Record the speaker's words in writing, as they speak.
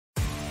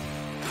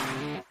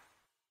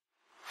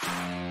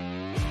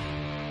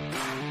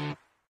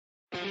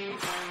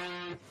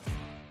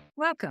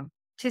Welcome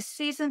to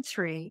Season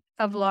 3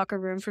 of Locker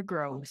Room for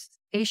Growth,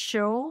 a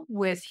show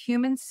with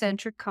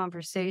human-centric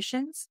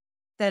conversations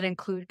that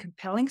include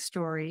compelling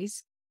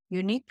stories,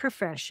 unique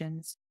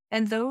professions,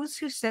 and those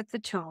who set the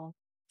tone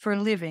for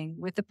living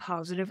with a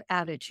positive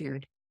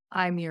attitude.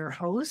 I'm your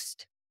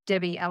host,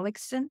 Debbie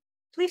Elicksen.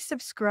 Please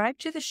subscribe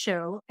to the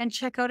show and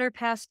check out our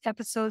past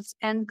episodes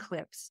and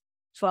clips.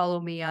 Follow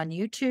me on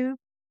YouTube,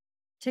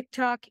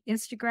 TikTok,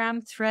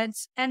 Instagram,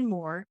 Threads, and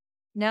more.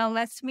 Now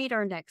let's meet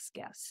our next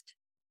guest.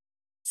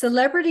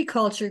 Celebrity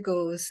culture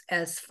goes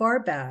as far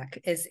back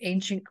as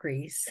ancient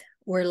Greece,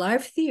 where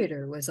live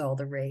theater was all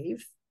the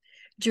rave.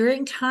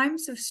 During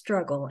times of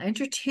struggle,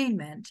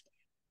 entertainment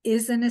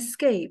is an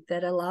escape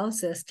that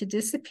allows us to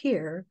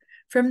disappear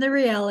from the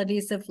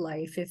realities of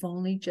life, if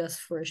only just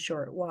for a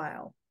short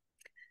while.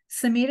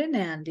 Samita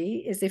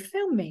Nandy is a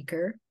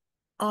filmmaker,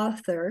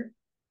 author,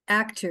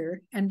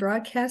 actor, and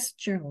broadcast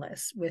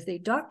journalist with a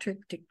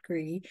doctorate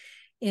degree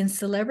in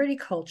celebrity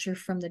culture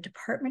from the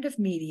Department of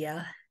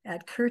Media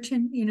at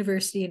Curtin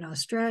University in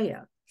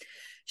Australia.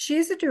 She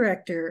is a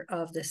director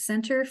of the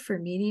Center for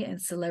Media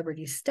and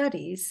Celebrity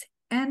Studies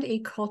and a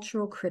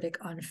cultural critic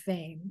on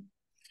Fame.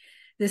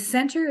 The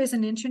center is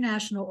an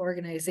international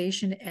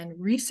organization and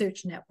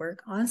research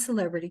network on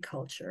celebrity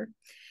culture.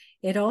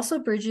 It also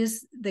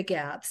bridges the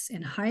gaps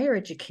in higher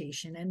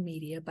education and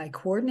media by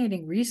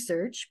coordinating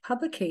research,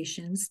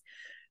 publications,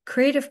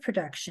 creative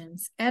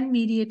productions, and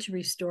media to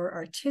restore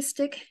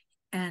artistic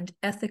and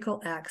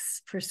ethical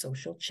acts for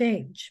social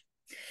change.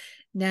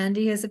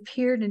 Nandy has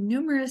appeared in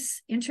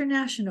numerous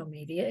international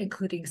media,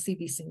 including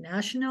CBC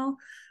National,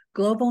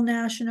 Global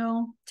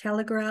National,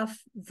 Telegraph,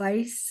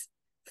 Vice,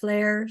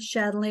 Flair,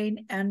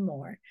 Chatelaine, and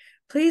more.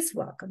 Please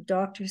welcome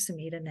Dr.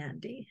 Samita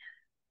Nandy.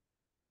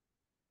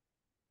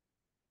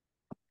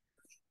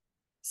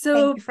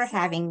 Thank you for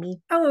having me.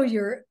 Oh,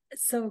 you're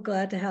so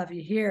glad to have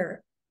you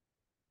here.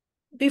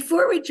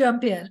 Before we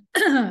jump in,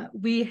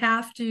 we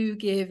have to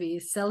give a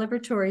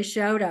celebratory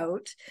shout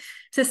out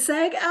to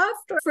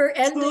SAG-AFTRA for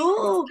ending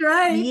the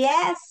strike.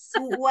 Yes,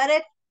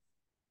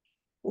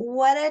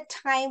 what a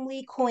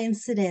timely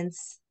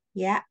coincidence.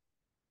 Yeah.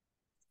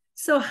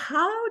 So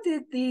how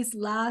did these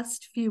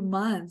last few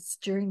months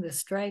during the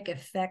strike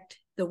affect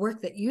the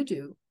work that you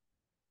do?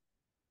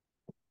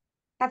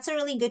 That's a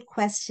really good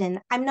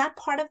question. I'm not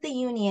part of the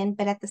union,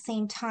 but at the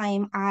same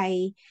time,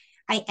 I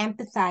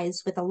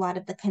empathize with a lot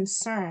of the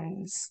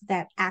concerns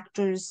that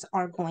actors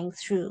are going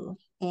through.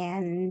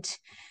 And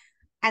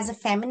as a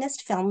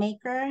feminist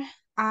filmmaker,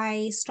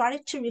 I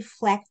started to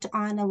reflect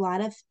on a lot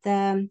of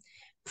the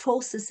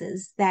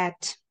processes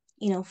that,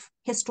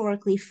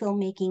 historically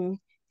filmmaking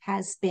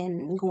has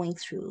been going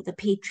through, the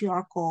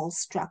patriarchal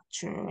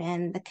structure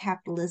and the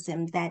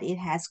capitalism that it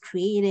has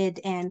created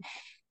and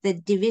the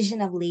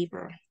division of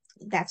labor.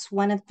 That's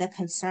one of the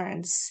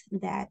concerns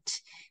that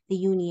the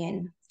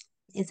union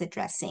is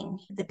addressing,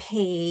 the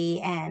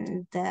pay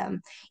and the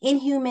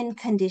inhuman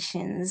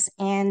conditions.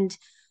 And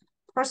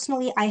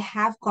personally, I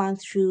have gone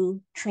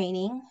through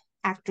training,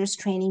 actors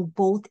training,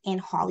 both in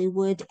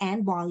Hollywood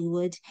and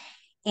Bollywood.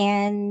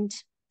 And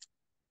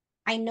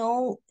I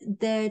know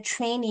the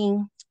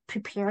training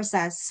prepares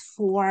us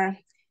for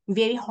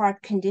very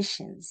hard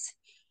conditions.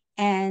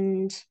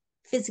 And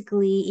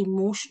physically,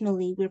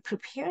 emotionally, we're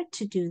prepared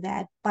to do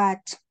that.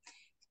 But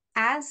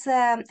as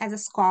a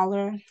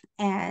scholar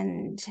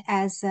and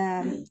as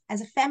a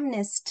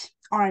feminist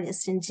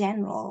artist in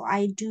general,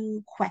 I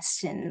do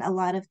question a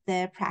lot of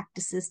the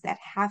practices that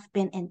have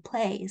been in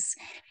place.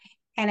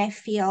 And I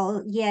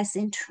feel, yes,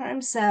 in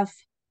terms of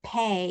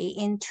pay,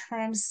 in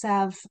terms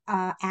of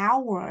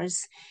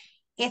hours,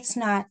 it's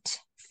not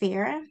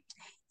fair.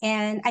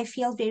 And I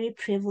feel very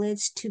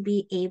privileged to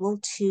be able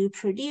to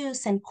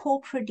produce and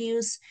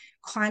co-produce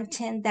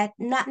content that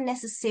not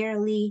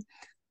necessarily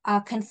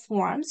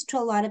conforms to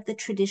a lot of the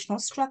traditional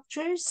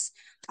structures.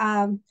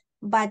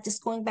 But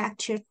just going back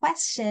to your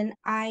question,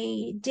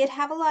 I did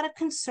have a lot of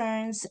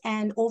concerns.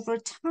 And over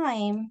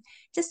time,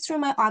 just through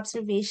my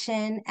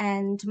observation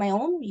and my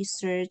own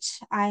research,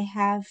 I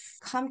have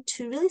come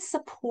to really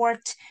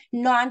support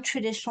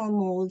non-traditional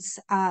modes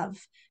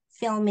of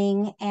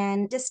filming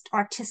and just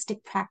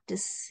artistic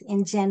practice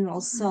in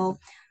general. So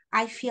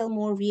I feel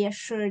more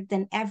reassured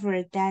than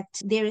ever that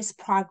there is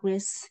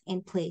progress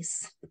in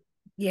place.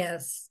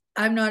 Yes,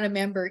 I'm not a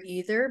member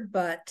either,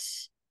 but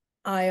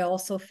I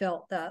also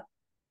felt that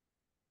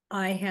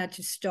I had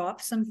to stop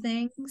some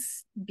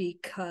things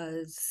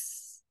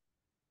because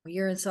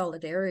you're in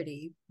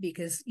solidarity,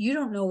 because you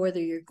don't know whether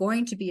you're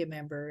going to be a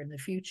member in the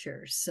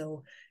future.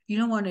 So you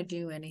don't want to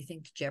do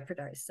anything to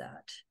jeopardize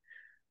that.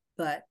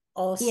 But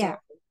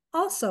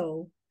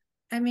also,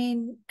 I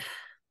mean,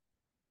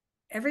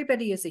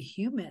 everybody is a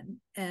human,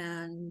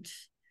 and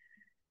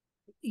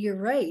you're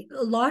right.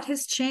 A lot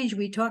has changed.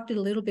 We talked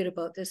a little bit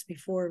about this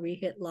before we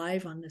hit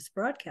live on this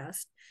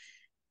broadcast.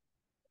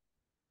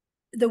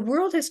 The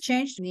world has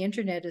changed and the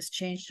internet has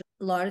changed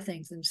a lot of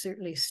things, and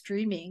certainly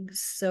streaming.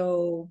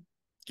 So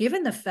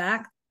given the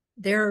fact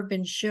there have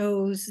been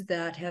shows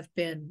that have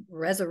been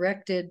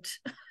resurrected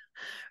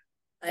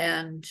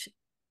and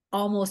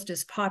almost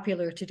as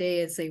popular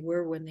today as they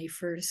were when they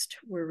first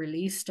were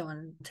released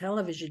on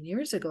television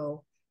years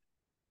ago.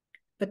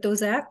 But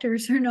those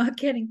actors are not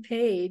getting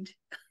paid,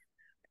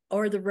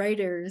 or the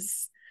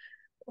writers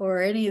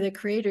or any of the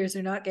creators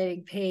are not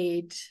getting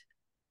paid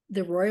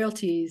the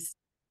royalties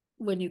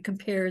when you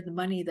compare the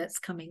money that's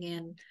coming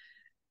in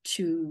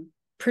to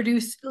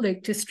produce,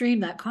 like to stream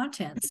that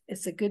content.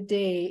 It's a good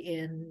day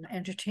in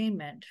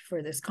entertainment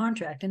for this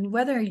contract. And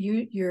whether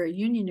you're a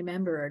union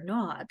member or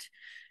not,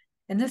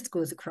 and this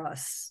goes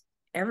across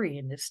every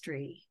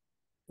industry,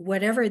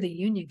 whatever the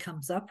union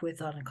comes up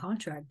with on a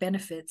contract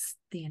benefits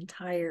the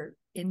entire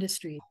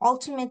industry.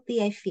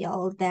 Ultimately, I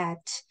feel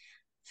that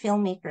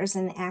filmmakers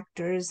and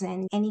actors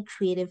and any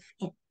creative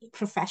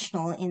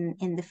professional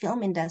in the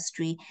film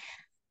industry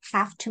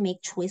have to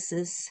make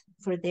choices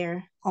for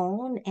their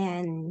own,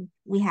 and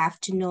we have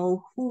to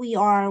know who we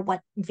are,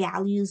 what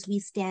values we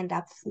stand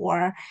up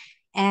for,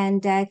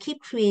 and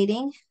keep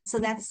creating. So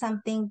that's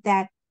something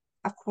that,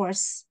 of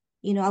course,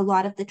 a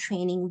lot of the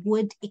training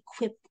would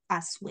equip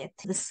us with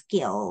the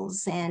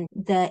skills and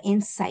the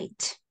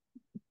insight.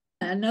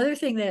 Another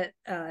thing that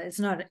is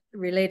not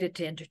related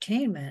to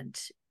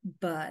entertainment,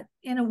 but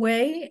in a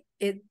way,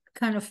 it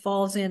kind of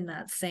falls in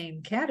that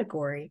same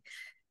category.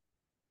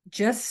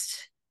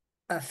 Just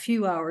a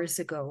few hours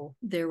ago,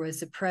 there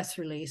was a press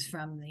release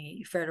from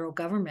the federal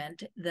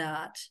government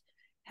that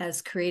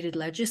has created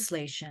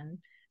legislation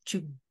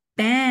to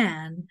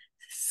ban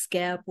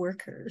scab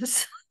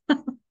workers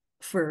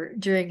for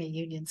during a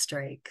union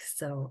strike.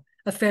 So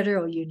a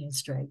federal union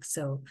strike.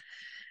 So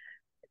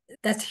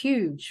that's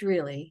huge,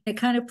 really. It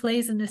kind of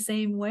plays in the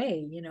same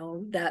way.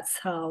 That's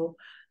how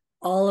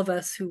all of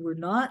us who were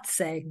not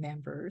SAG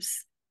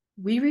members,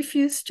 we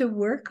refused to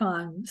work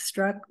on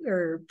struck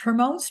or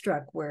promote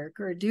struck work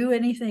or do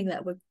anything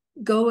that would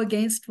go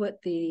against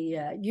what the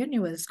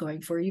union was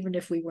going for, even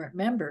if we weren't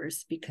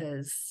members,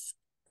 because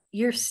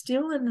you're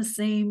still in the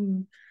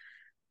same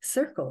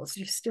circles.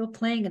 You're still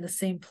playing in the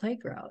same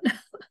playground.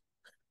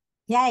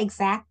 Yeah,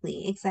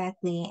 exactly.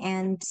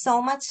 And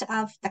so much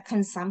of the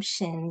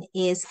consumption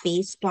is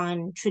based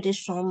on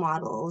traditional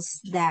models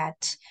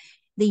that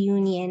the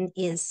union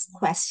is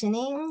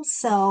questioning.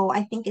 So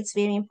I think it's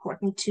very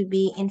important to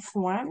be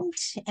informed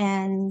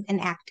and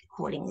act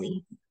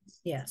accordingly.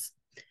 Yes.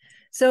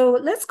 So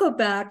let's go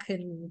back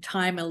in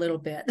time a little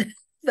bit.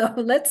 So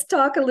let's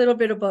talk a little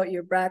bit about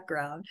your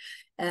background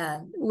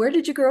and where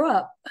did you grow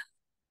up?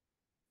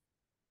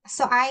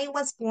 So I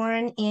was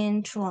born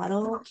in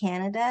Toronto,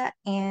 Canada,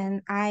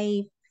 and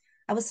I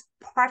was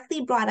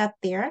partly brought up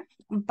there,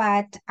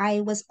 but I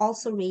was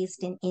also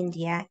raised in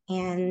India,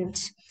 and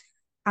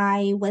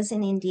I was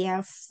in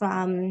India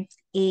from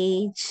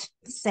age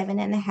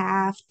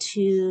 7.5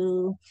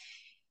 to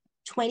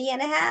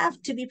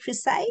 20.5 to be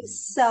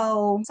precise.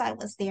 So I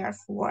was there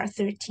for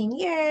 13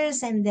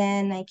 years, and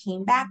then I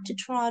came back to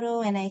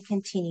Toronto and I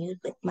continued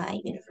with my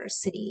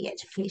university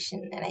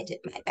education, and I did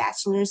my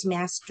bachelor's,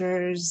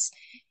 master's,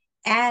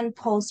 and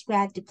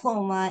postgrad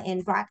diploma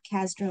in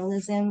broadcast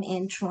journalism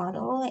in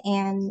Toronto.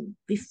 And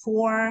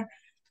before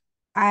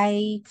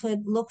I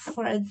could look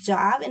for a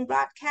job in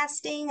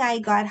broadcasting, I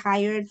got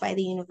hired by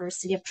the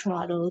University of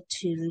Toronto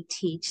to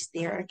teach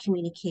their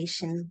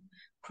communication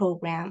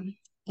program.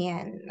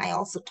 And I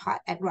also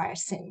taught at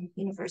Ryerson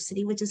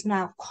University, which is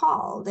now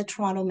called the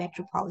Toronto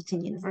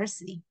Metropolitan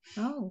University.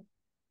 Oh,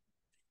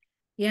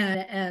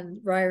 yeah. And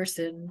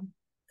Ryerson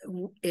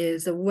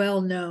is a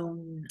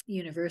well-known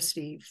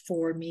university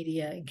for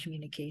media and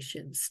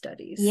communication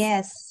studies.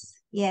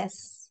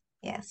 Yes.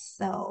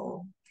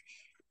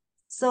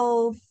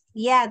 So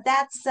yeah,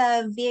 that's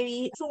a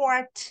very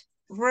short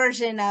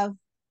version of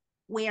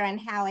where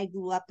and how I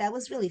grew up. That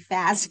was really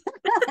fast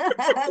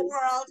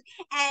world.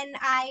 And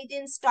I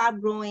didn't stop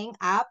growing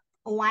up.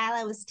 While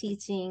I was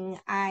teaching,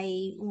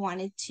 I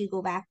wanted to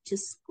go back to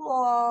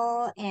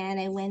school and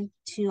I went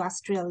to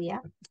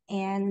Australia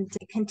and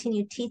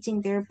continued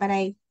teaching there, but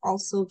I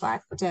also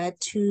got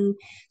 2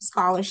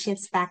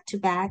 scholarships back to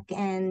back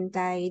and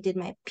I did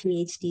my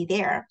PhD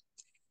there.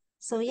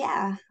 So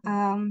yeah,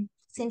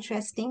 it's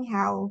interesting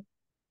how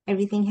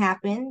everything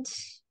happened.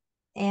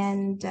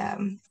 And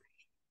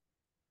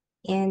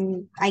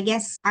I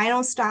guess I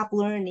don't stop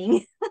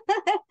learning.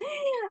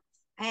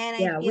 And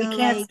yeah, I we feel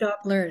can't like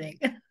stop learning.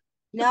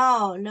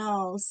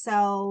 no.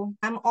 So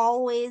I'm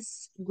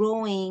always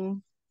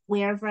growing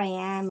wherever I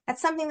am.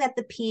 That's something that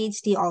the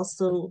PhD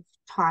also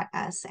taught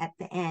us at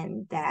the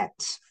end, that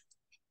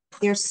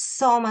there's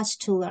so much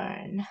to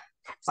learn.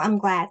 So I'm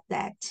glad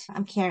that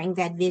I'm carrying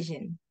that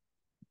vision.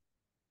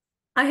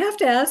 I have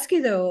to ask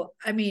you though,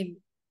 I mean,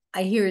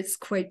 I hear it's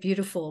quite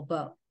beautiful,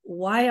 but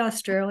why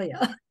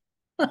Australia?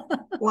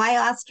 Why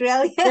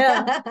Australia?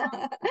 Yeah.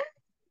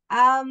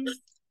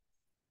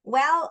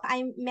 Well,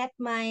 I met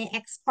my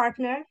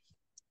ex-partner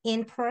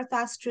in Perth,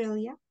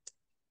 Australia.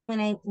 When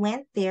I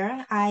went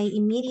there, I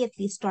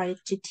immediately started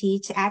to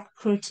teach at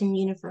Curtin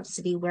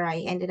University, where I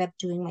ended up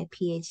doing my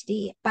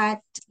PhD.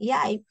 But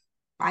yeah,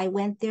 I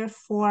went there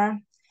for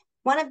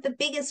one of the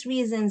biggest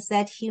reasons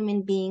that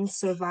human beings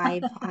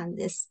survive on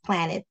this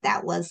planet.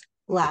 That was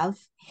love.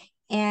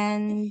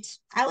 And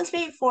I was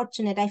very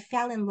fortunate. I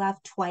fell in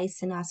love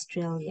twice in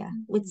Australia,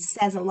 which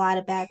says a lot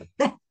about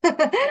about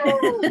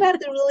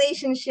the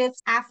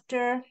relationships.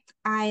 After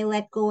I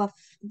let go of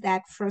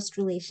that first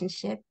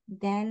relationship,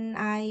 then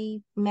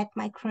I met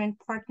my current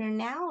partner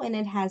now, and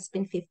it has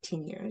been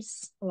 15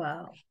 years.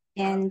 Wow.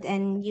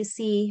 And you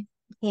see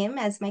him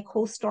as my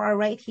co-star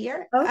right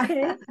here.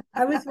 Okay.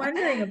 I was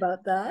wondering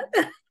about that.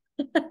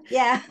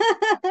 Yeah.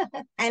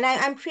 And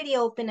I'm pretty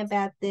open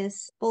about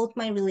this. Both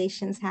my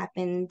relations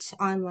happened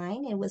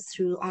online. It was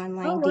through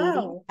online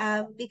dating,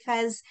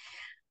 because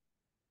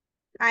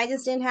I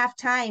just didn't have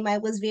time. I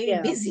was very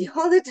busy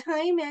all the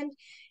time. And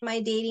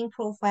my dating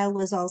profile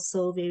was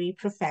also very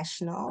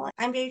professional.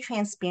 I'm very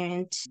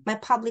transparent. My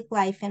public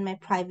life and my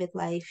private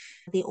life,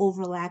 they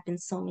overlap in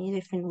so many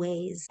different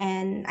ways.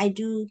 And I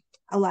do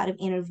a lot of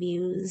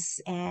interviews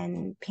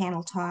and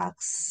panel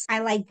talks. I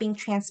like being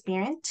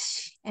transparent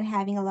and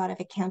having a lot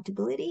of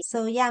accountability.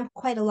 So yeah, I'm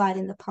quite a lot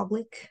in the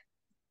public.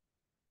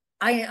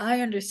 I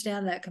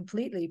understand that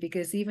completely,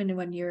 because even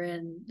when you're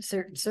in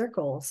certain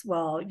circles,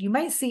 well, you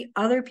might see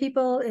other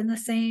people in the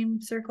same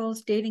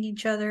circles dating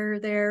each other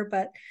there,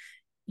 but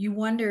you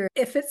wonder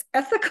if it's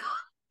ethical.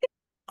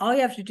 All you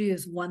have to do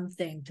is one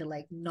thing to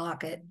like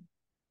knock it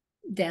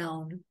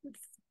down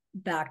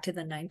back to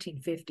the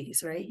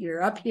 1950s, right?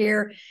 You're up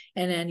here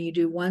and then you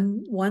do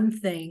one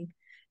thing.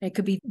 It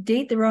could be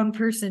date the wrong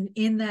person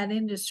in that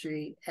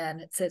industry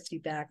and it sets you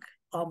back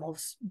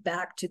almost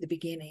back to the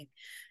beginning.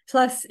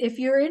 Plus, if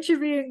you're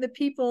interviewing the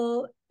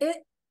people, it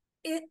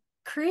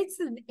creates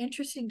an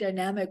interesting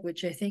dynamic,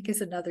 which I think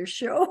is another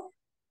show.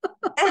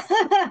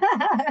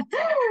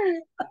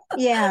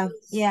 Yeah,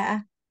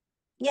 yeah.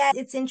 Yeah,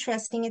 it's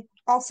interesting. It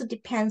also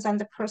depends on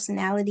the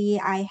personality.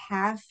 I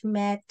have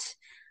met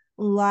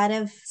a lot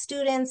of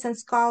students and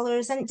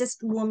scholars and just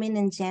women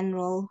in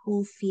general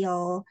who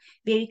feel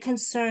very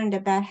concerned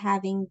about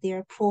having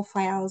their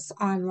profiles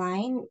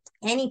online,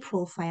 any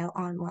profile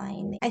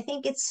online. I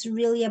think it's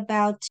really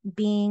about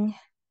being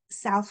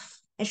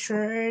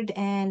self-assured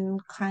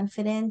and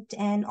confident,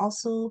 and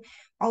also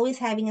always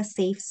having a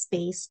safe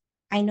space.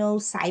 I know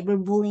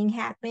cyberbullying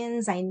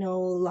happens. I know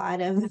a lot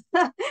of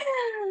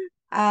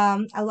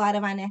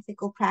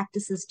unethical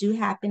practices do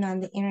happen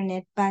on the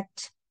internet,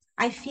 but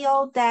I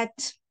feel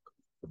that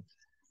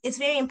it's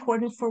very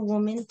important for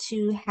women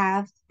to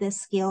have the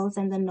skills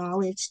and the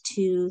knowledge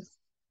to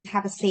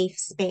have a safe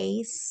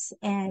space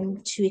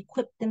and to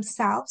equip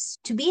themselves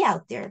to be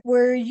out there.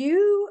 Were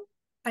you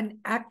an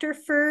actor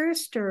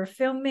first or a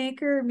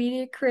filmmaker,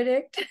 media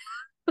critic?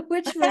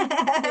 Which one?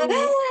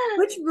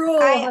 Which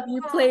role have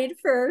you played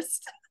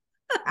first?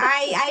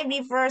 I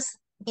reverse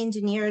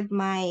engineered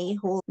my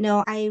whole.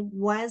 No, I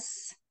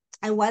was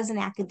an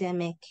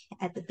academic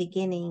at the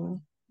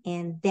beginning,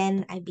 and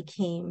then I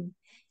became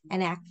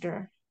an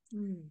actor.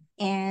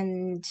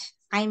 And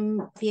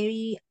I'm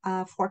very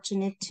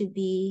fortunate to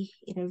be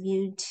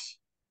interviewed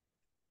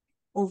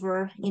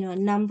over a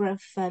number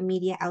of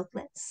media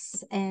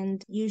outlets,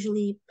 and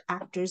usually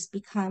actors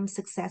become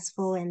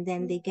successful and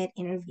then they get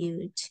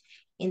interviewed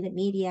in the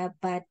media,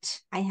 but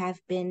I have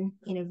been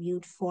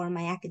interviewed for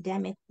my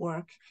academic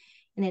work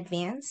in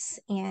advance.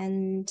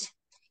 And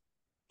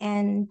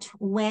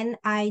when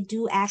I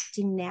do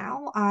acting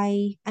now,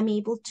 I'm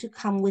able to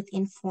come with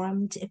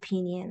informed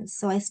opinions.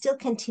 So I still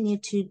continue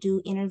to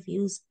do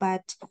interviews,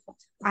 but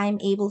I'm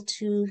able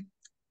to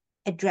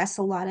address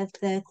a lot of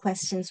the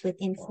questions with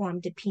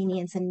informed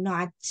opinions and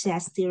not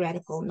just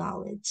theoretical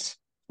knowledge,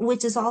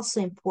 which is also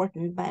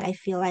important. But I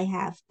feel I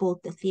have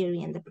both the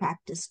theory and the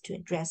practice to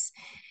address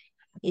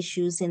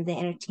issues in the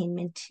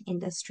entertainment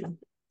industry.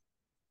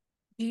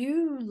 Do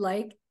you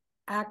like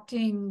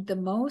acting the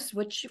most?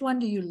 Which one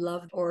do you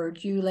love? Or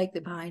do you like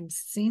the behind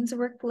scenes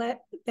work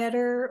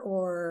better,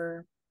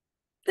 or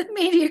the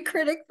media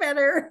critic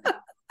better?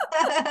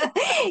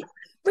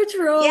 Which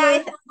role?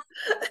 Yeah,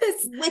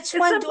 which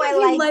one do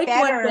I like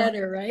better? One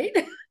better, right?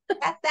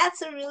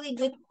 That's a really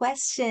good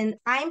question.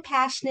 I'm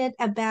passionate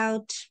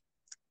about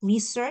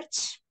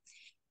research,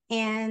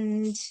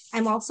 and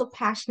I'm also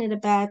passionate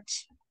about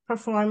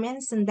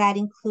performance, and that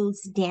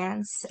includes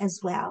dance as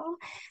well.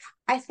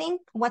 I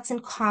think what's in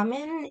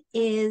common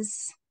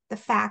is the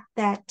fact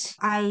that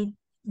I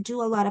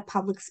do a lot of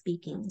public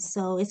speaking.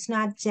 So it's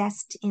not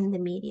just in the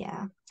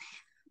media,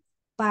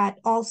 but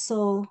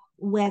also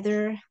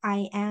whether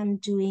I am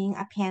doing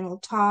a panel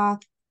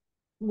talk,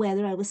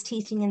 whether I was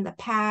teaching in the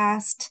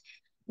past,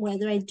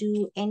 whether I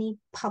do any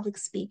public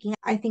speaking.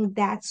 I think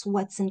that's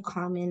what's in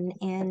common,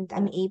 and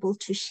I'm able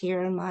to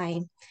share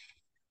my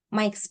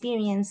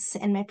experience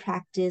and my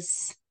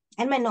practice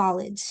and my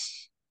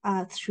knowledge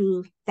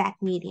through that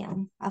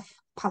medium of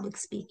public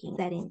speaking.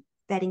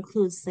 That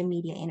includes the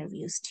media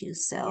interviews too.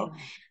 So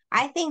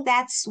I think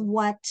that's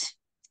what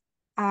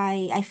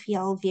I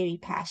feel very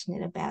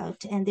passionate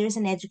about. And there's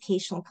an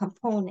educational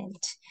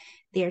component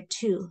there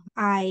too.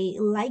 I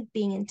like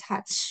being in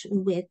touch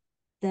with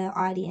the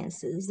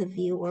audiences, the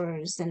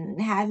viewers,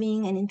 and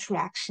having an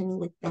interaction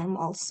with them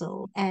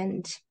also,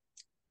 and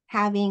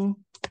having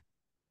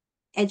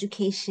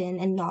education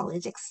and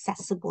knowledge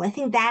accessible. I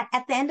think that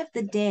at the end of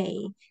the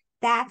day,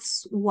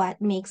 that's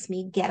what makes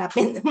me get up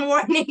in the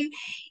morning.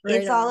 Right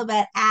It's all on.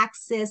 about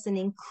access and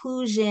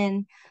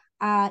inclusion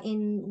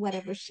in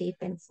whatever shape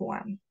and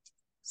form.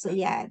 So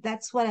yeah,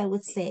 that's what I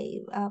would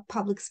say,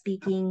 public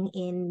speaking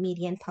in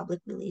media and public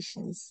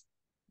relations.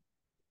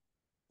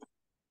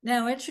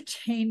 Now,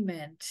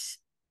 entertainment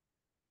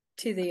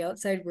to the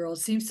outside world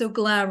seems so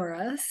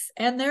glamorous,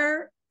 and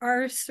there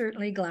are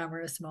certainly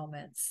glamorous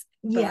moments,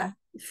 but Yeah.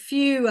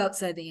 few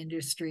outside the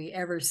industry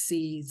ever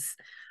sees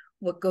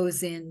what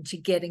goes into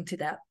getting to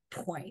that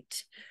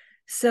point.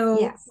 So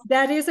Yes.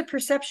 that is a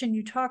perception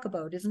you talk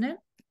about, isn't it?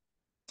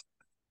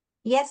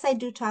 Yes, I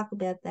do talk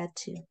about that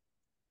too.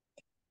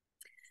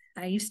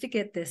 I used to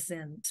get this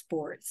in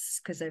sports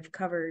because I've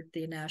covered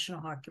the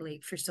National Hockey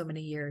League for so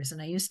many years.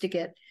 And I used to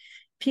get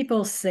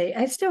people say,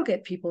 I still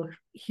get people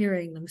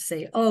hearing them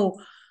say,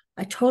 oh,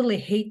 I totally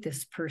hate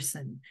this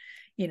person,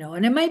 you know,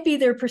 and it might be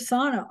their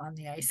persona on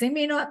the ice. They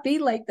may not be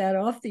like that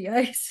off the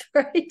ice,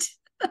 right?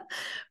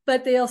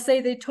 But they'll say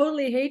they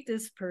totally hate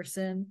this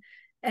person.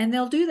 And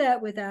they'll do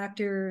that with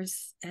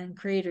actors and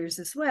creators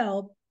as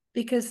well,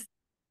 because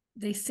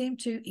they seem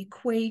to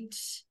equate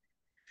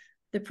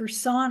the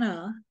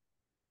persona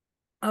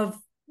of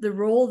the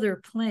role they're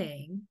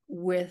playing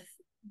with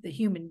the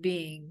human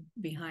being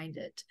behind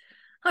it.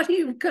 How do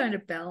you kind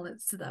of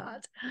balance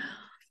that?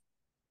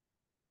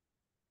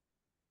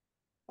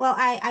 Well,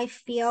 I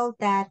feel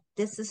that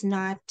this is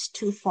not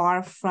too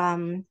far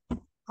from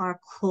our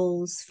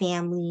close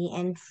family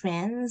and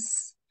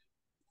friends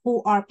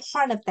who are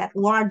part of that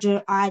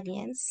larger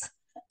audience.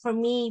 For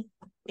me,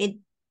 it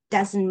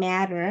doesn't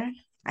matter.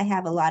 I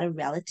have a lot of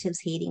relatives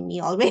hating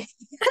me already.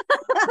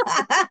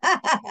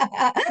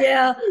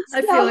 Yeah,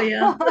 I feel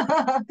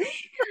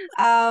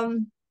you.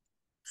 um,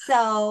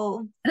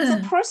 so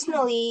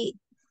personally,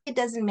 it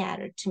doesn't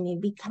matter to me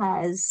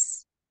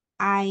because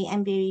I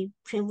am very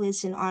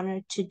privileged and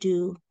honored to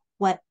do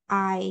what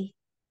I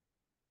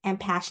am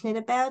passionate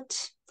about.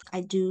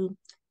 I do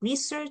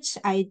research,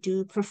 I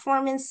do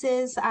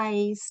performances,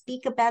 I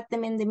speak about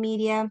them in the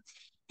media,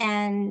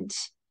 and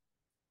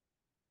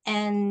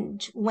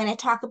when I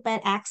talk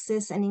about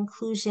access and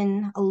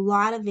inclusion, a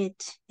lot of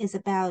it is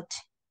about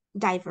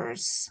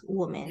diverse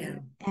women.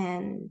 Yeah.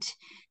 And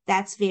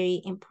that's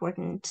very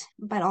important.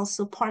 But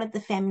also part of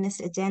the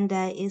feminist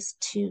agenda is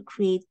to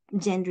create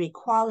gender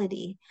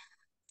equality.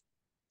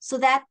 So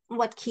that's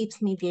what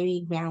keeps me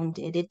very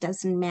grounded. It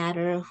doesn't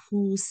matter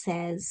who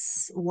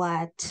says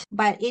what,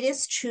 but it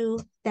is true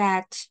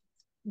that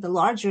the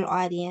larger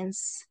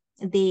audience,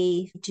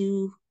 they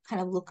do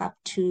kind of look up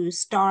to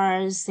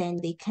stars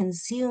and they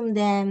consume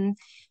them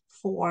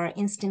for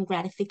instant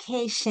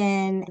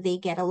gratification. They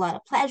get a lot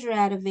of pleasure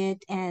out of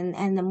it.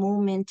 And the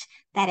moment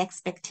that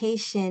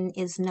expectation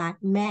is not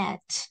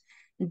met,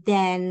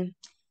 then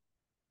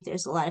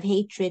there's a lot of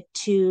hatred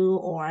too,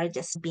 or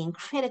just being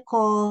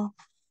critical.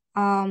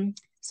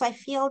 So I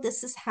feel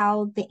this is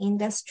how the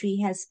industry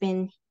has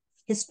been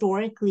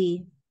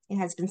historically, it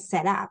has been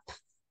set up.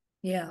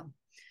 Yeah.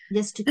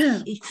 Just to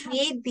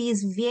create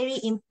these very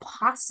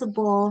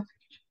impossible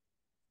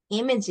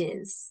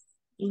images.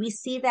 We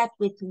see that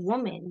with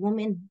women.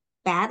 Women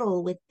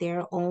battle with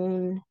their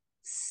own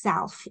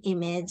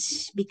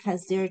self-image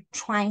because they're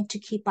trying to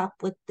keep up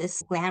with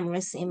this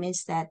glamorous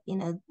image that, you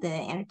know, the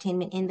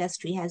entertainment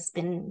industry has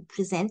been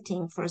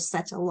presenting for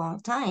such a long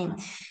time.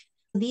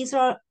 These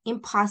are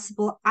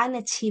impossible,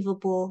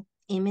 unachievable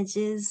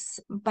images,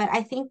 but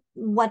I think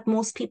what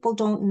most people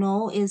don't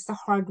know is the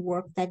hard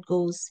work that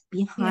goes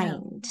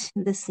behind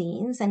the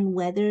scenes, and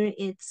whether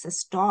it's a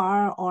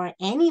star or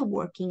any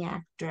working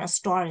actor. A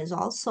star is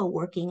also a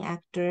working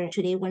actor.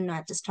 Today, we're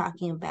not just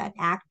talking about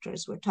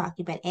actors, we're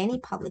talking about any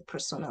public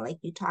persona, like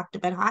you talked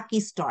about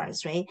hockey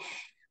stars, right?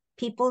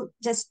 People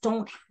just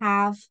don't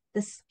have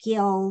the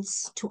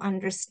skills to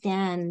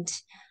understand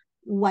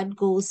what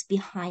goes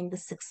behind the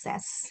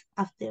success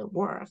of their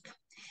work.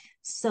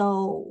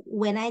 So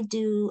when I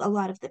do a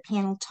lot of the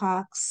panel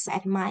talks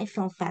at my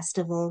film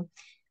festival,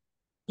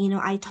 you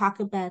know, I talk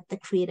about the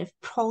creative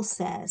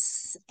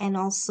process and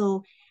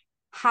also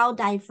how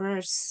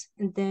diverse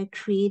the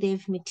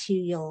creative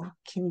material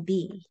can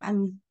be.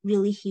 I'm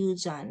really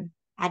huge on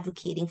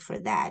advocating for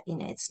that. You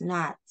know, it's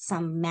not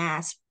some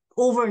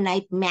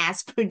overnight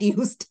mass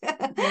produced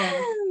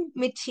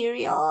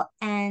material.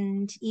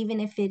 And even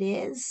if it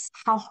is,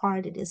 how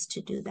hard it is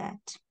to do that.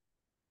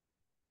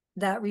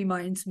 That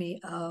reminds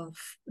me of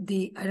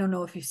I don't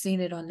know if you've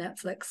seen it on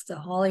Netflix, the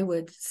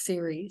Hollywood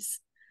series.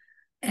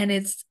 And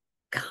it's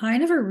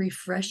kind of a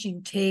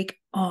refreshing take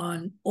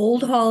on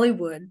old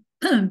Hollywood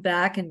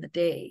back in the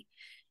day.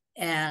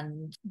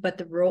 But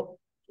the role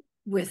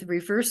with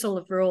reversal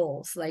of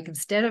roles, like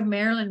instead of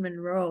Marilyn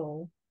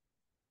Monroe,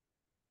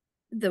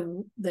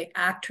 the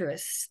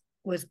actress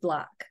was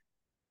Black.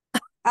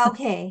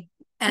 Okay.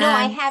 No,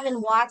 I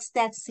haven't watched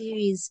that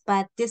series,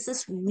 but this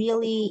is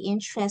really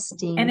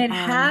interesting. And it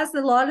has a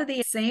lot of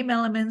the same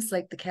elements,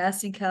 like the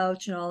casting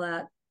couch and all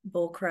that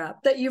bull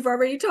crap that you've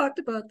already talked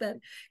about, that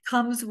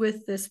comes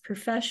with this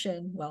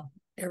profession. Well,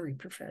 every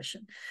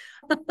profession.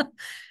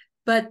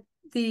 But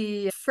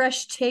the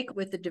fresh take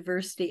with the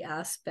diversity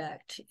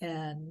aspect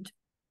and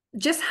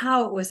just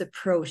how it was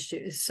approached,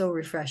 it was so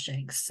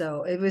refreshing.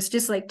 So it was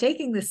just like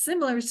taking the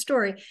similar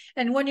story,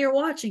 and when you're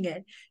watching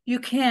it, you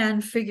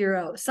can figure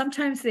out.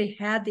 Sometimes they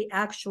had the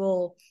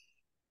actual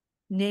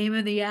name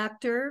of the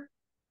actor,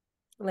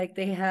 like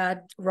they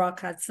had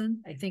Rock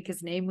Hudson. I think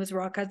his name was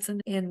Rock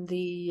Hudson in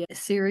the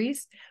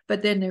series.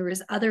 But then there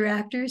was other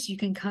actors. You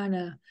can kind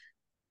of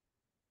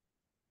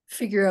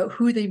figure out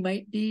who they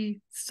might be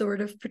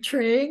sort of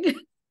portraying.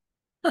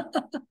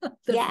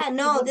 Yeah,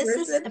 no, this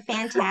is version.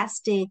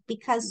 fantastic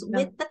because Yeah.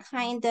 with the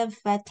kind of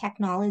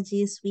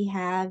technologies we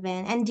have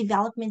and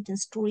development and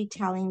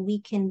storytelling, we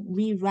can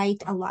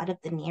rewrite a lot of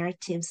the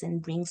narratives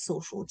and bring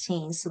social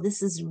change. So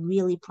this is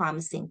really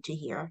promising to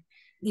hear.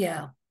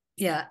 Yeah.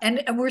 Yeah.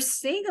 And we're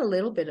seeing a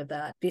little bit of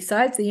that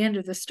besides the end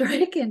of the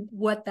strike and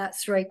what that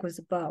strike was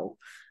about.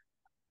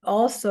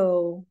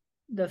 Also,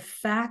 the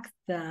fact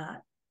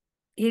that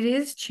it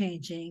is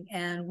changing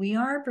and we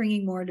are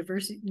bringing more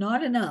diversity,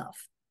 not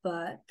enough,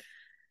 but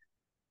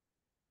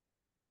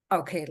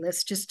okay,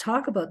 let's just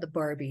talk about the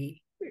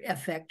Barbie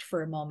effect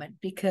for a moment,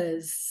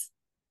 because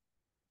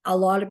a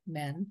lot of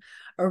men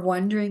are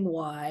wondering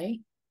why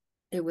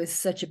it was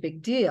such a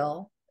big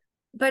deal,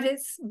 but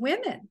it's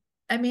women.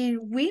 I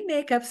mean, we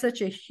make up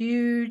such a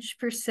huge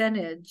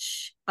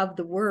percentage of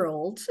the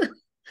world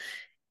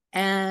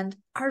and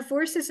our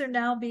voices are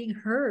now being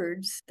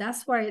heard.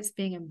 That's why it's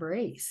being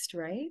embraced,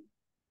 right?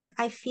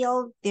 I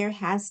feel there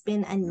has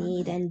been a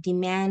need and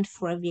demand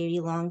for a very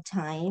long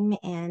time.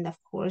 And of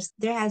course,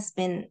 there has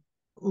been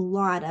a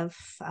lot of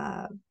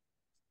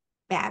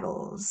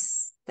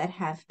battles that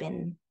have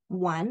been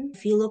won.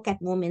 If you look at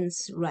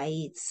women's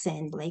rights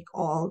and like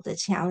all the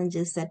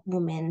challenges that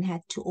women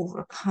had to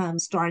overcome,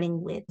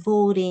 starting with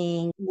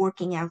voting,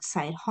 working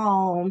outside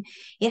home,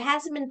 it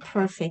hasn't been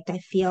perfect. I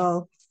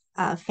feel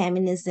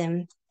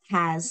feminism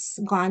has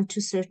gone to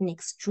certain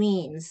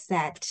extremes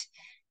that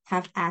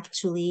have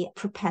actually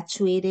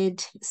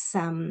perpetuated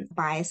some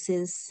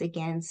biases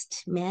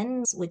against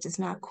men, which is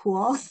not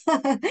cool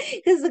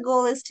because the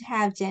goal is to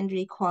have gender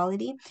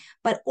equality.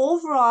 But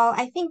overall,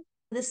 I think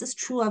this is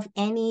true of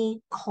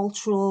any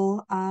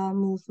cultural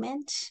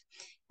movement.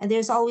 And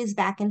there's always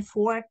back and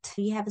forth.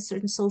 You have a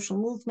certain social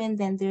movement,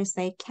 then there's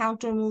like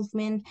counter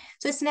movement.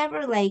 So it's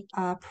never like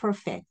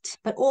perfect.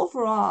 But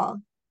overall,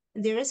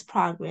 there is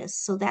progress.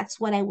 So that's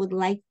what I would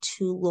like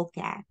to look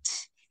at.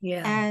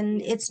 Yeah.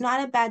 And it's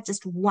not about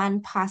just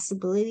one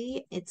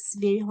possibility. It's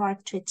very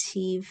hard to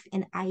achieve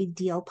an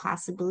ideal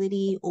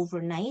possibility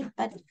overnight,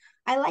 but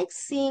I like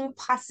seeing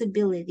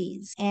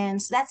possibilities.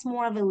 And so that's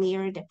more of a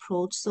layered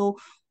approach. So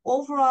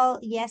overall,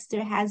 yes,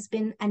 there has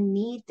been a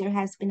need, there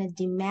has been a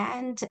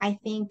demand. I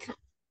think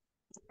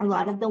a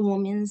lot of the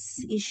women's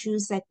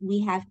issues that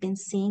we have been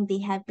seeing, they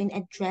have been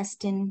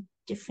addressed in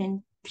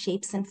different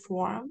shapes and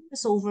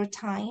forms over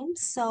time.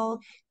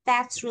 So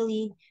that's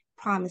really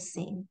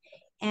promising.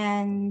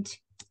 And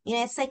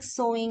it's like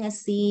sowing a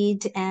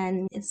seed,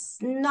 and it's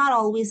not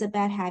always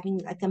about having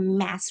like a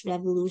mass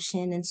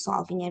revolution and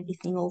solving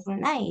everything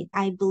overnight.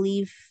 I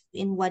believe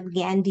in what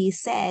Gandhi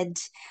said,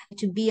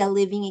 to be a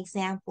living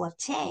example of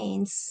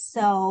change.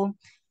 So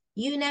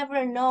you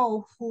never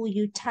know who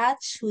you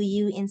touch, who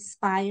you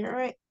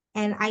inspire.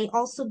 And I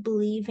also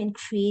believe in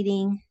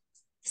creating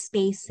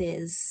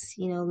spaces,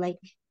 like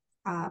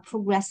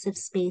progressive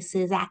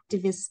spaces,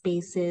 activist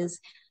spaces.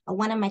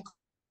 One of my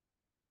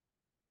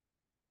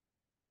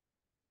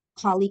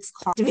colleagues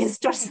called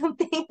activist or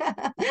something.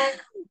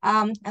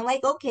 I'm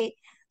like, okay,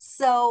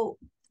 so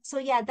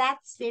yeah,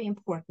 that's very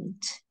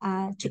important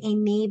to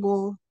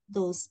enable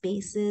those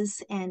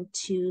spaces and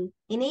to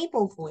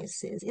enable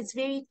voices. It's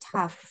very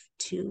tough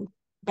to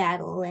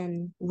battle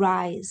and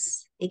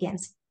rise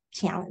against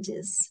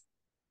challenges.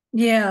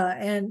 Yeah,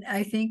 and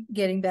I think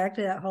getting back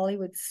to that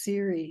Hollywood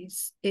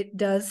series, it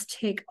does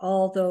take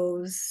all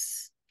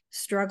those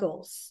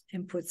struggles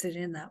and puts it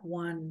in that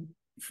one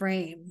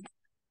frame.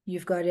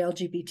 You've got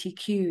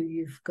LGBTQ,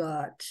 you've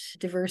got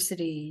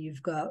diversity,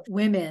 you've got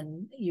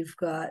women, you've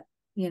got,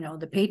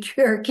 the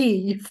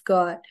patriarchy, you've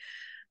got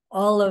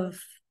all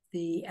of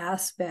the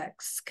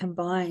aspects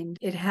combined.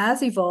 It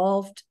has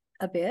evolved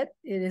a bit.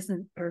 It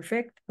isn't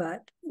perfect,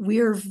 but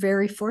we're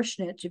very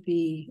fortunate to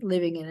be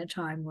living in a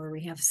time where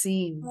we have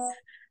seen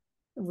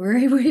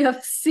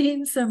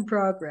some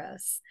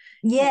progress.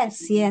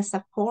 Yes,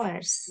 of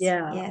course.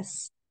 Yeah.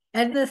 Yes.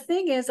 And the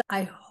thing is,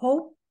 I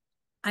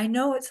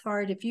know it's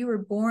hard if you were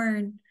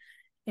born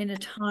in a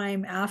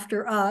time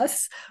after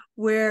us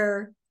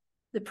where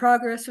the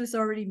progress was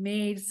already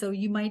made, so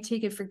you might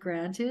take it for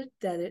granted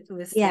that it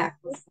was there.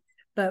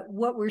 But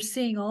what we're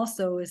seeing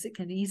also is it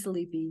can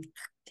easily be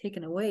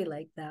taken away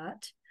like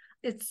that.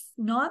 It's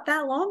not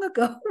that long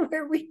ago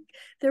where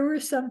there were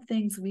some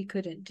things we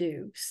couldn't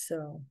do.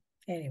 So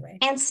anyway.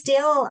 And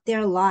still there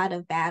are a lot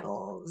of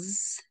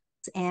battles.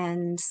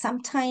 And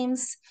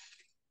sometimes,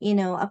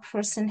 a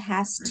person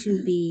has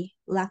to be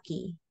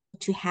lucky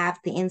to have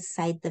the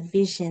insight, the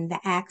vision, the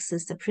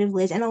access, the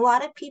privilege. And a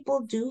lot of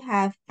people do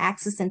have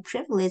access and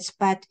privilege,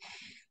 but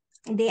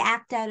they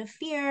act out of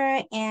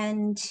fear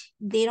and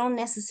they don't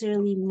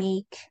necessarily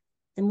make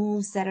the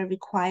moves that are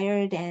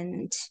required.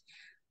 And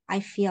I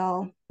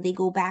feel they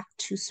go back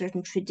to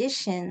certain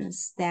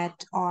traditions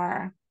that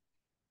are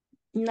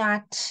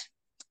not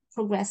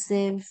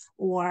progressive,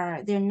 or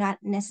they're not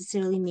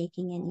necessarily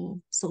making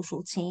any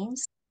social change.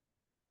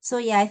 So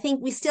yeah, I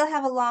think we still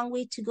have a long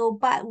way to go,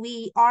 but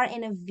we are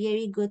in a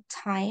very good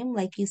time,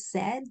 like you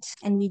said,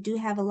 and we do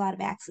have a lot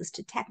of access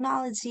to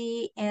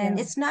technology. And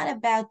it's not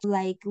about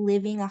like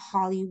living a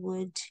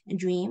Hollywood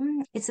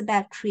dream. It's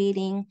about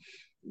creating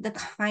the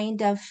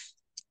kind of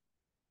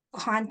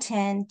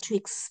content to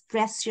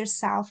express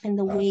yourself in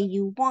the way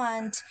you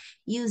want,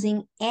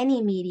 using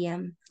any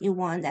medium you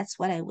want. That's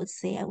what I would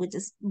say. I would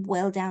just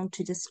boil down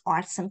to just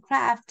arts and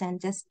craft and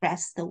just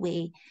express the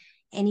way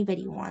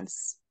anybody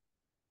wants.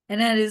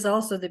 And that is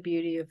also the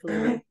beauty of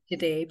living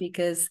today,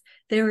 because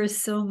there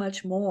is so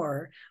much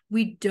more.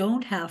 We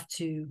don't have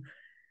to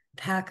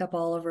pack up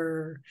all of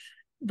our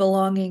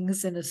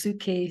belongings in a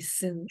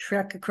suitcase and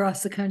trek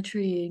across the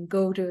country and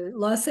go to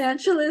Los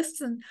Angeles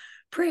and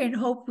pray and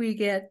hope we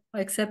get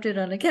accepted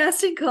on a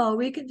casting call.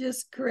 We can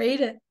just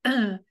create it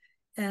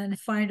and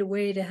find a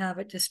way to have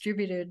it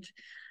distributed,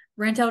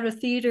 rent out a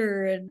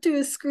theater and do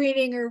a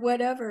screening or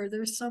whatever.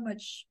 There's so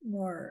much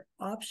more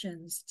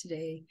options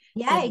today.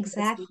 Yeah,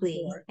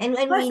 exactly. And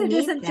plus, we it need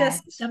isn't that.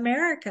 just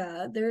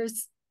America.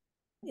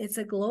 It's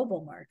a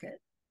global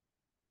market.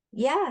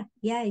 Yeah,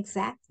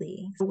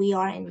 exactly. We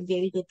are in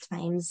very good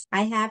times.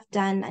 I have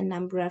done a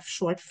number of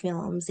short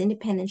films,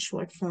 independent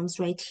short films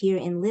right here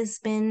in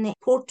Lisbon.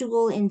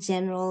 Portugal in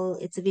general,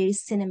 it's a very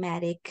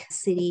cinematic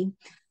city.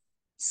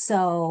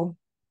 So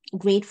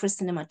great for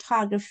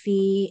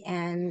cinematography.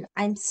 And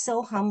I'm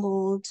so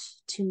humbled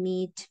to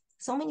meet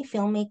so many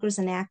filmmakers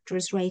and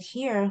actors right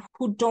here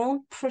who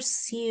don't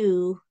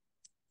pursue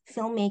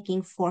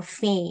filmmaking for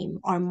fame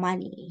or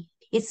money.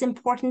 It's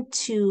important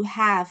to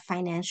have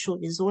financial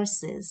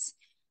resources.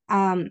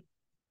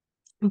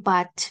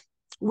 But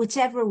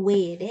whichever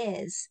way it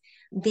is,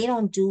 they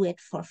don't do it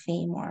for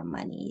fame or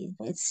money.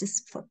 It's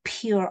just for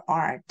pure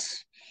art.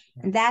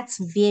 And that's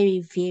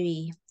very,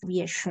 very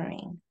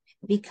reassuring,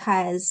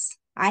 because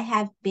I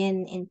have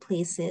been in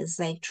places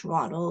like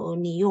Toronto,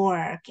 New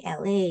York,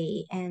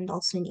 LA, and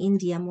also in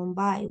India,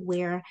 Mumbai,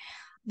 where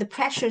the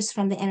pressures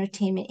from the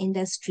entertainment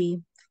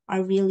industry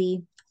are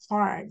really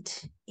hard,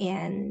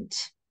 and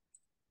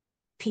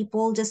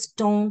people just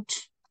don't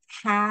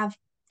have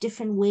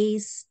different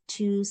ways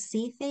to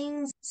see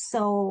things.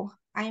 So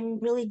I'm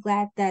really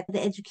glad that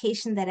the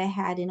education that I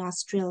had in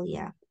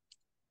Australia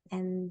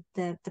and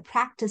the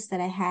practice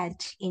that I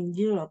had in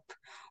Europe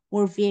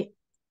were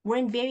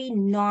in very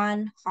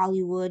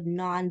non-Hollywood,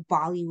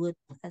 non-Bollywood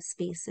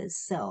spaces.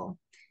 So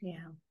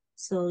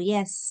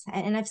yes,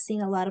 and I've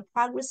seen a lot of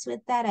progress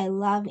with that. I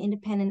love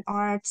independent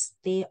arts.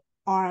 They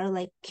are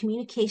like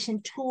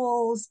communication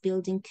tools,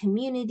 building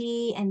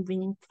community and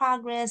bringing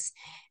progress.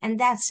 And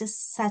that's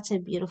just such a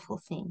beautiful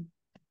thing.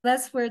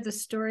 That's where the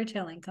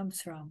storytelling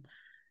comes from.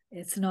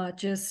 It's not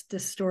just the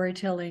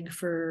storytelling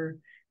for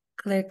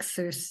clicks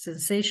or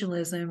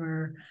sensationalism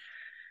or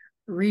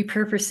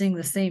repurposing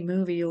the same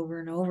movie over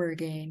and over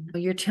again.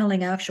 You're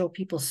telling actual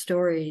people's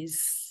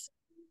stories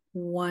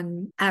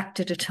one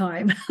act at a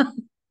time.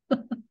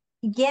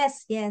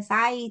 Yes.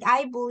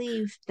 I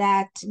believe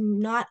that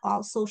not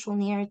all social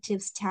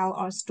narratives tell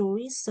our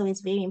stories. So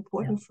it's very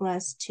important for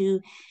us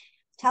to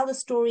tell the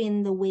story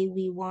in the way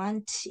we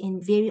want,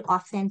 in very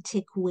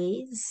authentic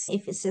ways.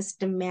 If it's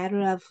just a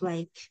matter of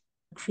like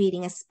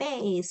creating a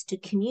space to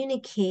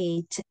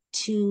communicate,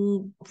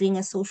 to bring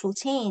a social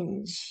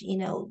change,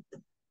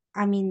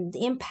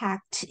 the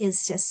impact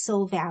is just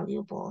so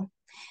valuable.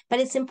 But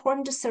it's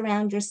important to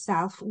surround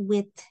yourself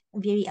with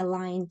very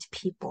aligned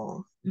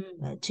people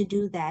to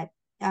do that.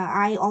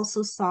 I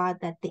also saw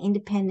that the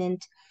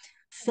independent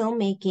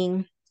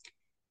filmmaking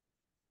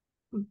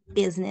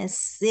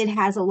business, it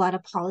has a lot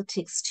of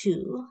politics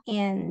too.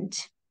 And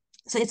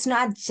so it's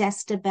not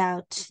just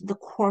about the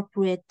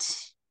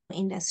corporate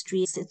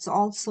industries, it's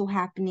also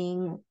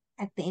happening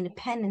at the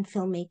independent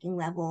filmmaking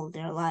level.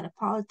 There are a lot of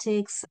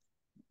politics.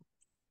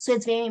 So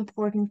it's very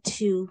important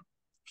to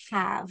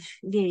have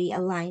very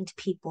aligned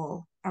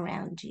people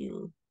around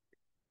you.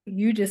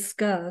 You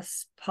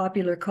discuss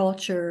popular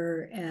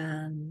culture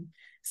and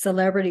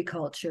celebrity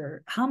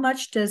culture. How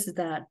much does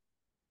that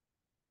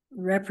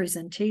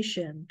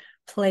representation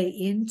play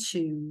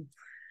into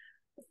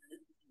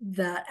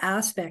that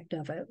aspect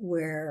of it,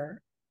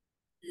 where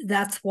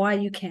that's why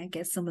you can't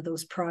get some of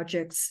those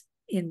projects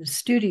in the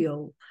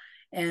studio,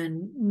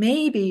 and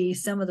maybe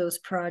some of those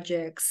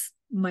projects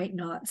might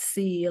not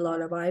see a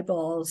lot of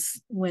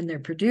eyeballs when they're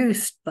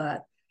produced,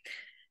 but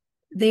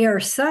they are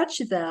such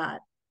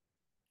that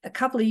a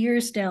couple of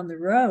years down the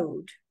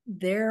road,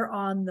 they're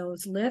on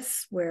those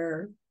lists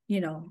where,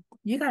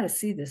 you got to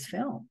see this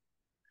film.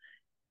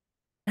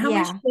 How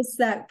much does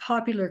that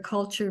popular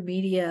culture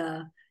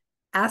media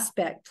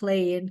aspect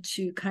play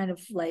into kind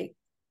of like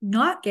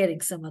not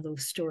getting some of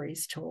those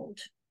stories told?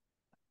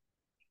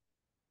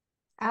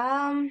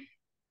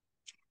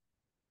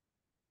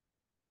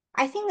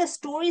 I think the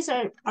stories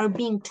are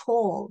being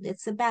told.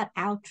 It's about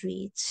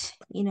outreach.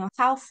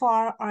 How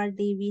far are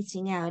they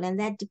reaching out? And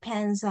that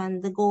depends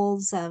on the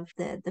goals of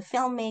the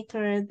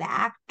filmmaker, the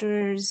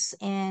actors,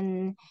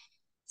 and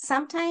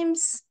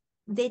sometimes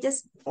they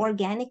just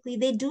organically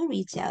they do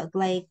reach out.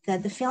 Like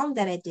the film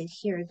that I did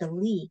here, The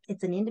Leak.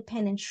 It's an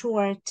independent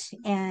short,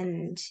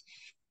 and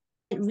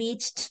it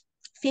reached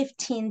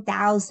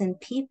 15,000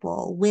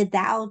 people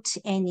without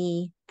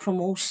any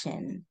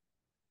promotion.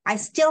 I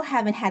still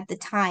haven't had the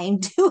time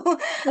to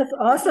That's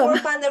awesome.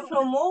 work on the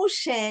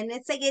promotion.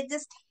 It's like it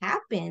just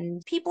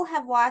happened. People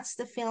have watched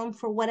the film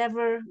for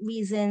whatever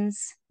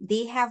reasons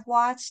they have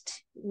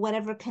watched,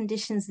 whatever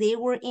conditions they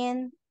were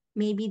in.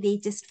 Maybe they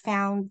just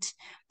found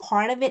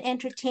part of it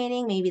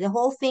entertaining, maybe the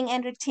whole thing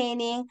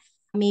entertaining.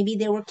 Maybe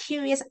they were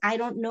curious. I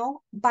don't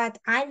know. But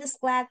I'm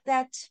just glad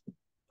that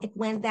it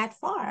went that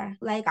far.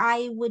 Like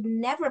I would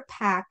never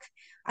pack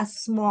a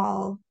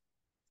small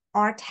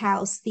art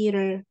house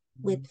theater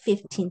with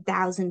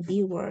 15,000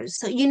 viewers.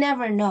 So you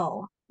never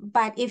know.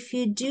 But if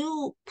you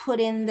do put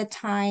in the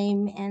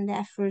time and the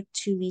effort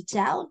to reach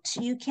out,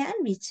 you can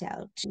reach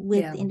out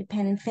with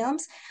independent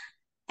films.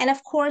 And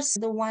of course,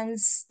 the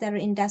ones that are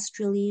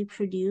industrially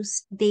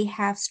produced, they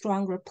have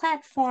stronger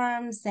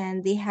platforms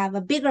and they have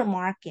a bigger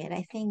market.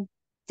 I think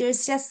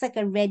there's just like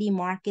a ready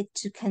market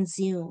to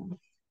consume.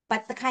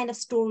 But the kind of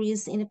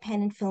stories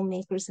independent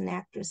filmmakers and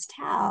actors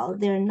tell,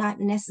 they're not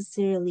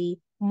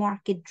necessarily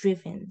market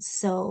driven.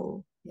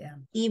 So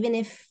even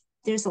if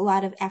there's a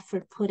lot of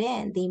effort put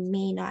in, they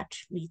may not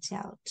reach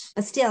out.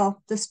 But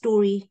still, the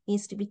story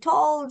needs to be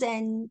told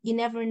and you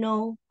never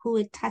know who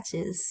it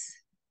touches.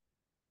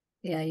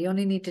 Yeah, you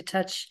only need to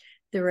touch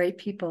the right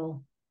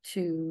people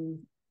to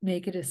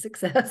make it a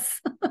success.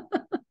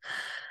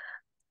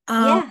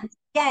 Yeah,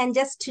 and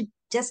just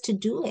to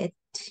do it,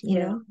 you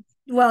know.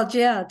 Well,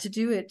 yeah, to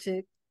do it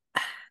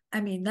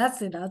I mean,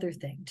 that's another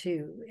thing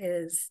too,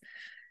 is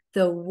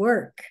the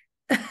work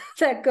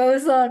that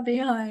goes on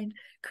behind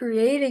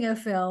creating a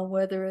film,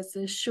 whether it's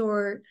a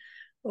short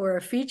or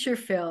a feature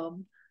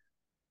film.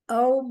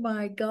 Oh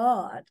my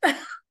God.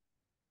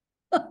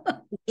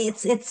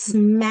 It's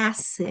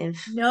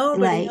massive.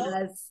 Nobody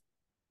has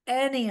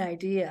any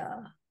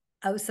idea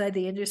outside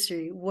the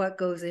industry what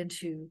goes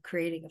into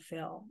creating a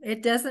film.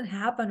 It doesn't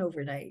happen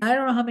overnight. I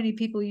don't know how many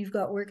people you've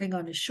got working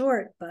on a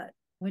short, but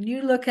when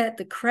you look at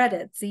the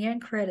credits, the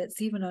end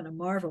credits, even on a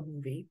Marvel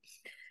movie,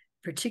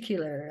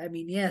 particular, I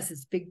mean, yes,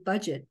 it's big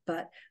budget,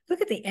 but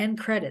look at the end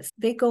credits.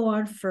 They go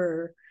on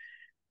for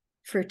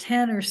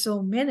 10 or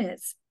so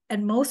minutes,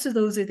 and most of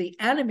those are the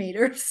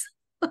animators.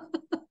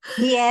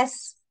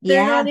 Yes.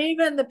 They're not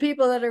even the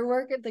people that are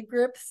working the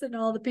grips and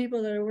all the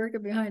people that are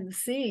working behind the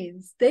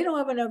scenes. They don't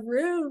have enough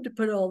room to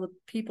put all the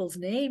people's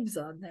names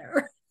on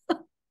there.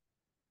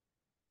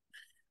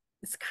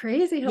 It's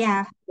crazy how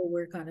many people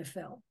work on a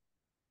film.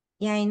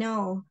 Yeah, I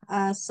know.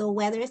 So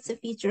whether it's a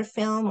feature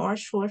film or a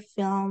short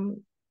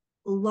film,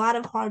 a lot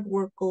of hard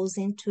work goes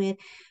into it.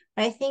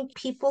 But I think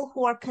people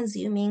who are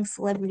consuming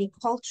celebrity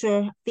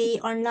culture, they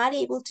are not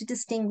able to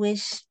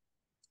distinguish.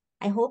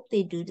 I hope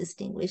they do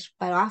distinguish,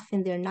 but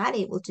often they're not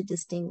able to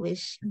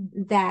distinguish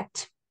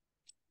that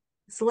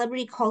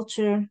celebrity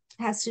culture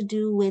has to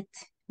do with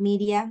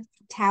media,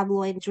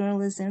 tabloid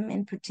journalism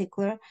in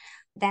particular.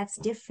 That's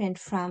different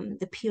from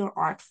the pure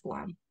art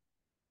form.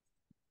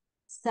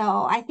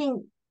 So I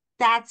think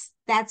that's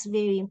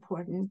very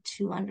important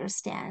to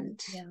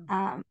understand.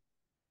 And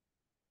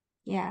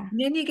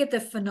then you get the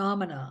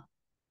phenomena.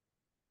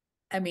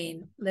 I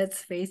mean, let's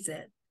face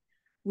it.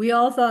 We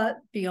all thought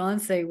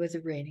Beyonce was a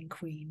reigning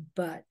queen,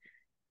 but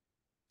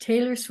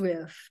Taylor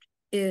Swift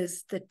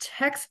is the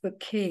textbook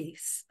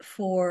case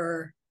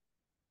for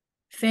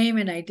fame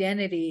and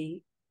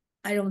identity.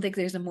 I don't think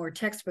there's a more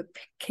textbook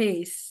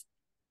case.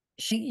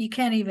 You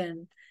can't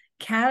even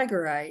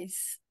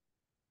categorize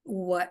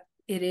what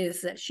it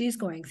is that she's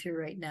going through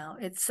right now.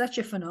 It's such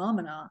a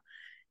phenomena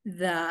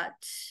that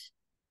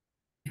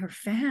her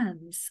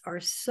fans are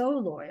so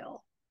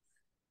loyal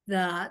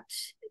that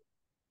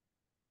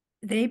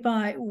they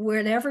buy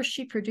whatever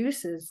she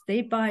produces.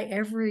 They buy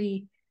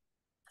every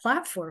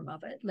platform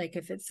of it. Like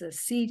if it's a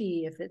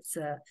CD, if it's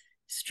a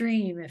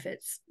stream, if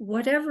it's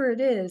whatever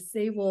it is,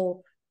 they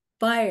will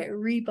buy it,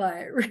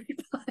 rebuy it,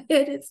 rebuy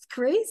it. It's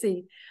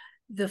crazy,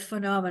 the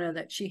phenomena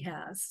that she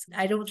has.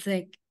 I don't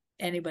think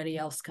anybody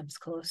else comes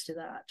close to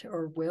that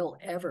or will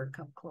ever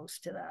come close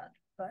to that.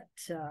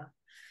 But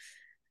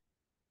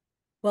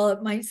well,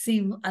 it might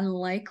seem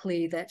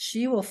unlikely that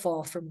she will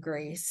fall from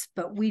grace,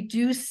 but we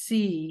do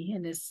see,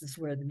 and this is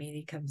where the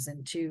media comes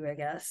in too, I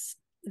guess,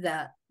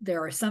 that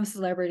there are some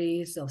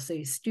celebrities, they'll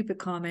say stupid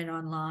comment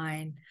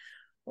online,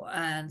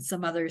 and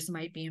some others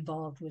might be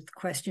involved with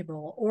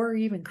questionable or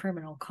even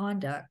criminal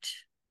conduct.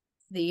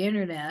 The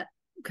internet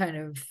kind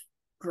of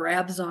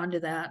grabs onto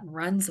that and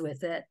runs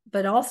with it,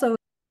 but also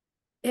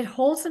it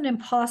holds an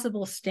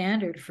impossible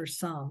standard for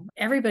some.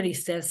 Everybody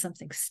says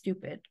something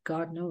stupid.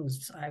 God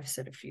knows I've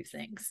said a few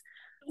things.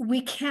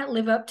 we can't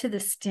live up to the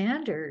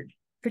standard,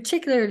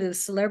 particularly the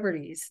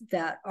celebrities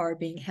that are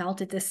being held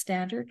to this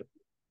standard.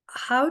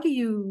 How do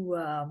you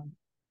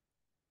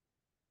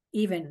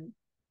even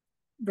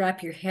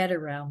wrap your head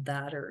around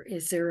that? Or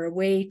is there a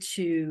way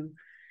to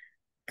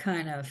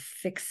kind of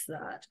fix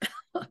that?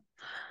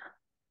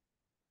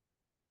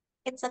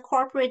 It's a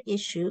corporate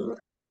issue.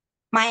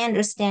 My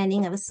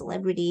understanding of a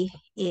celebrity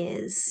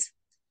is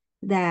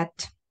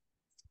that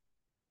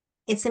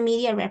it's a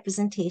media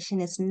representation.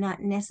 It's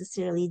not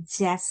necessarily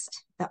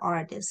just the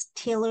artist.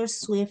 Taylor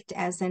Swift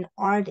as an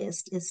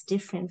artist is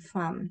different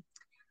from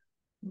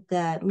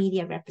the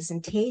media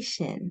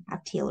representation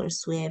of Taylor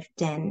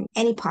Swift and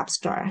any pop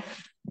star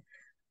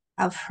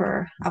of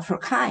her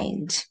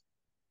kind.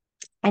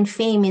 And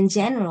fame in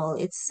general,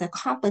 it's a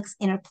complex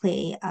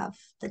interplay of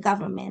the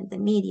government, the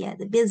media,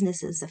 the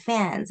businesses, the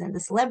fans, and the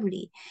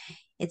celebrity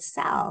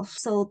itself.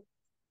 So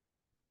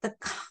the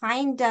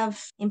kind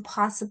of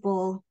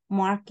impossible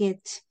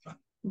market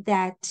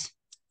that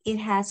it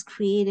has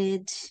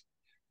created,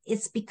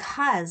 it's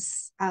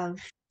because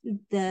of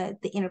the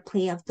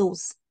interplay of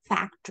those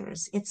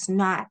factors. It's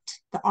not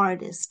the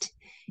artist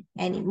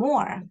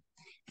anymore.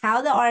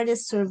 How the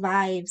artist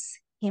survives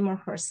him or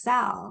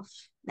herself,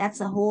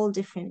 that's a whole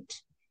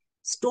different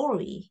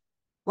story.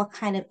 What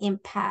kind of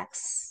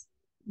impacts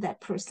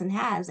that person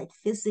has, like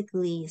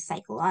physically,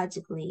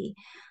 psychologically,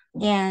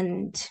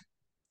 and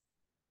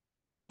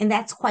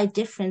that's quite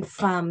different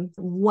from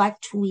what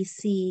we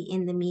see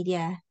in the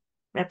media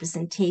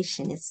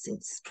representation.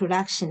 It's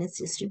production, it's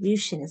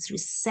distribution, it's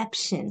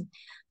reception.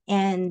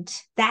 And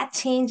that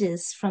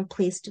changes from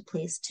place to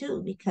place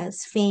too,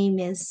 because fame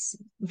is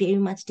very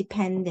much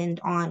dependent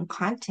on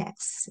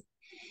context.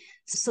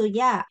 So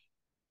yeah,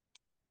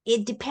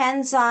 it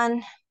depends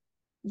on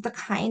the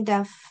kind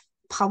of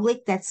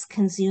public that's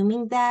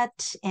consuming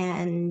that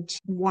and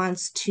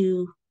wants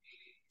to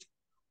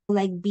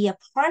like be a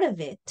part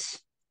of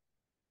it.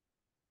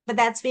 But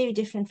that's very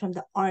different from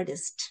the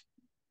artist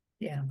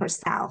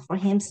herself or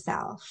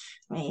himself,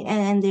 right?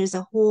 And there's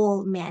a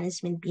whole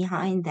management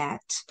behind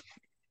that.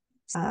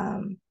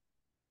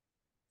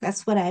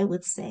 That's what I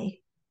would say.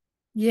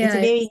 Yeah, it's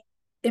a very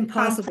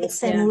impossible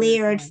complex and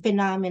layered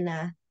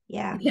phenomena.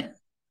 Yeah.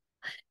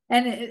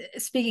 And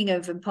speaking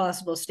of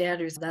impossible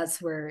standards, that's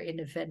where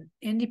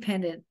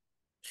independent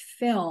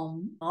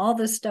film, all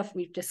this stuff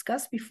we've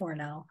discussed before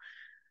now,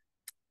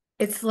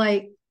 it's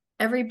like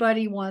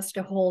everybody wants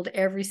to hold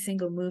every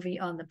single movie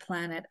on the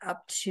planet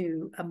up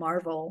to a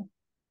Marvel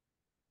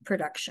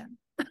production.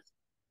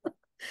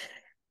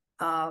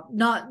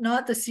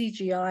 Not the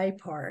CGI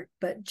part,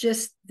 but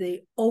just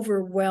the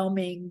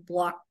overwhelming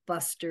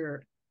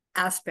blockbuster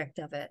aspect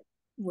of it,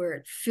 where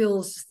it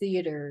fills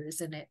theaters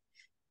and it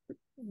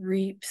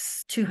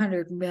reaps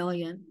 $200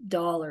 million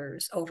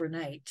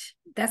overnight.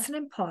 That's an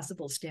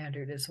impossible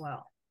standard as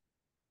well.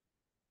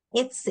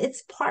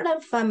 It's part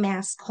of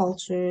mass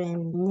culture,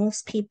 and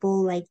most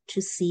people like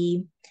to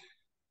see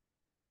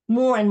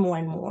more and more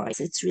and more.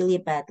 It's really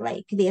about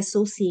like they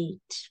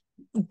associate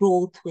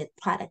growth with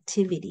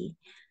productivity.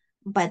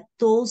 But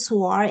those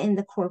who are in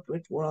the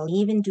corporate world,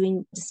 even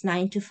doing just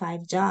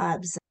 9-to-5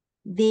 jobs,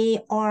 they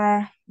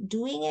are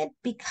doing it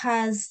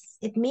because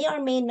it may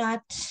or may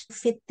not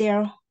fit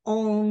their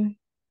own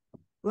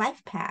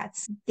life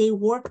paths. They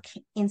work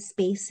in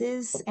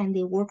spaces and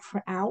they work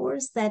for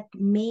hours that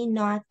may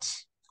not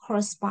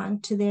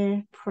correspond to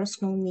their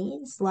personal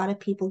needs. A lot of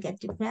people get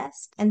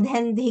depressed and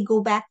then they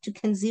go back to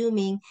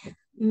consuming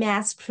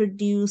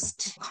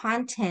mass-produced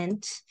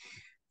content,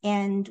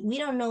 and we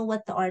don't know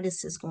what the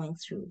artist is going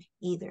through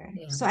either.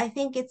 Yeah. So I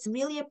think it's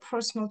really a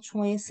personal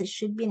choice. It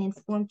should be an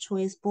informed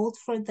choice, both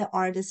for the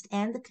artist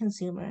and the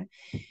consumer,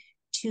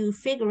 to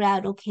figure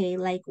out, okay,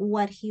 like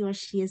what he or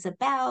she is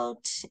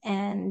about.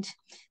 And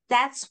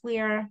that's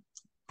where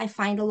I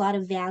find a lot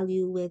of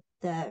value with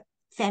the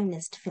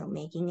feminist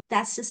filmmaking.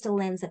 That's just a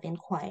lens of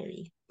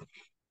inquiry,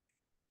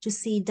 to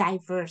see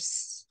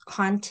diverse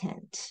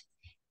content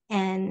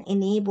and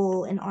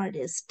enable an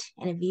artist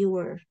and a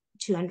viewer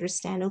to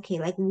understand, okay,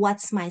 like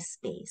what's my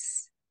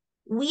space?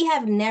 We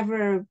have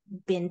never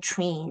been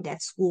trained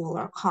at school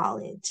or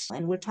college,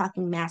 and we're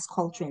talking mass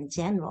culture in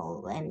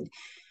general, and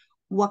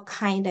what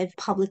kind of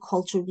public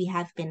culture we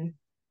have been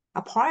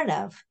a part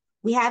of.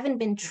 We haven't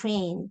been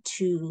trained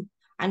to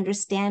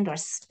understand our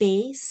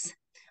space,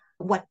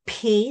 what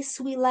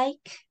pace we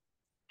like.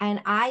 And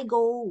I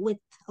go with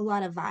a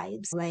lot of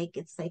vibes. Like,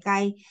 it's like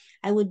I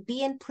would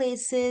be in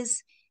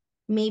places,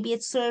 maybe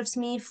it serves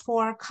me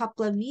for a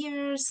couple of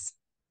years.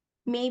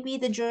 Maybe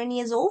the journey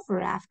is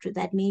over after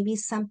that. Maybe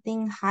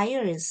something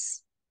higher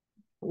is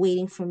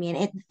waiting for me. And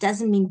it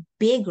doesn't mean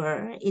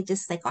bigger. It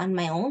just like on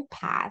my own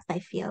path, I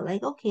feel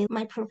like, okay,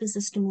 my purpose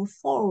is to move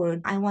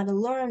forward. I want to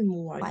learn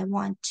more. I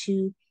want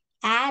to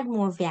add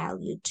more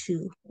value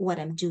to what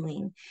I'm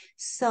doing.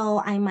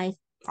 So I might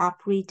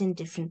operate in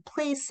different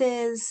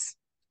places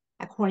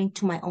according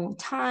to my own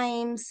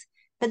times.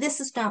 But this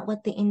is not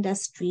what the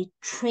industry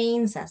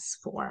trains us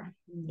for.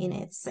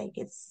 It's like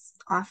it's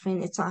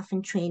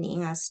often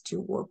training us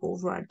to work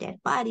over our dead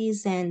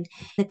bodies, and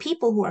the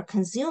people who are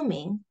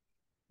consuming,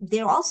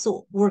 they're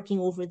also working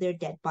over their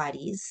dead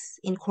bodies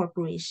in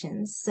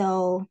corporations.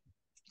 So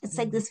it's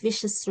like this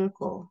vicious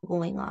circle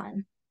going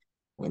on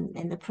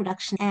in the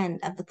production and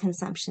of the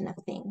consumption of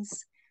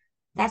things.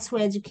 That's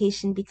where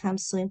education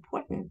becomes so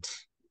important.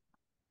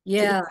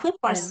 To equip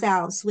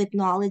ourselves with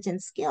knowledge and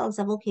skills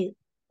of, okay,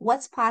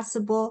 what's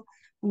possible,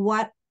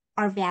 what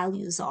our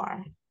values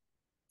are.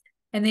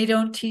 And they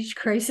don't teach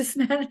crisis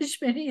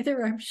management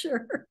either, I'm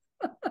sure.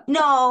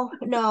 No.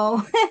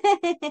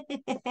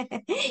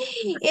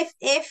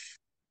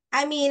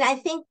 I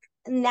think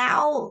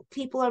now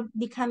people are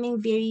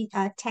becoming very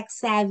tech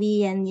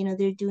savvy, and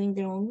they're doing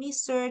their own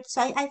research.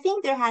 So I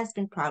think there has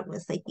been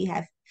progress, like you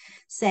have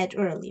said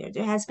earlier.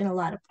 There has been a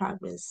lot of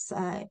progress,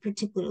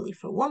 particularly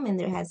for women.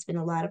 There has been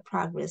a lot of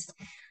progress.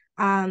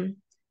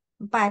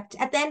 But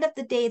at the end of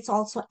the day, it's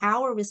also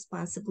our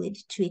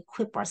responsibility to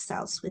equip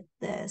ourselves with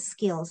the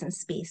skills and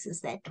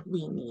spaces that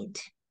we need.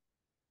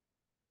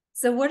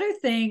 So what are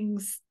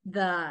things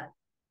that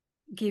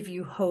give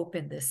you hope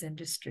in this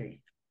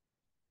industry?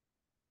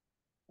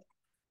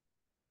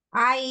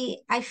 I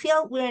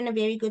feel we're in a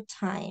very good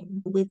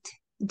time with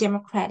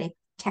democratic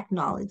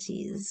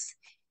technologies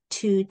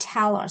to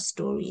tell our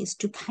stories,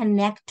 to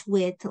connect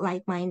with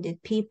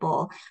like-minded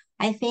people.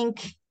 I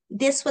think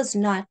this was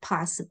not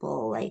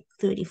possible like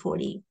 30,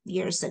 40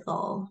 years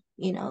ago.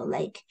 We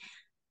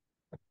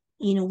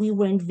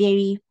were in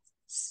very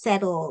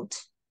settled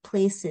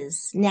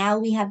places. Now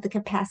we have the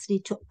capacity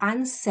to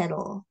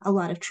unsettle a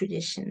lot of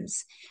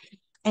traditions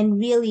and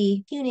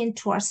really tune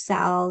into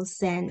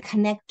ourselves and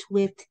connect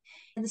with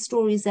the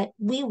stories that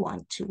we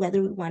want to,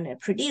 whether we want to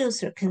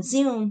produce or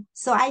consume.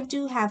 So I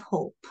do have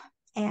hope.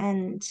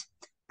 And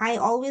I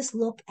always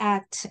look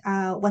at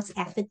what's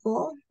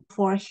ethical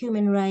for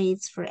human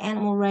rights, for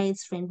animal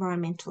rights, for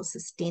environmental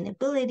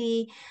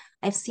sustainability.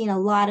 I've seen a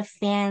lot of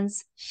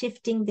fans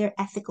shifting their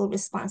ethical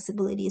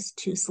responsibilities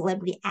to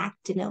celebrity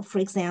act, for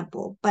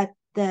example. But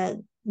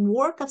the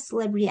work of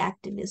celebrity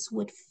activists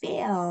would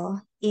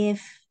fail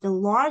if the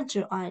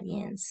larger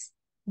audience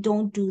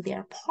don't do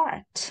their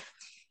part.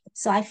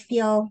 So I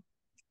feel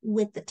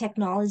with the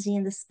technology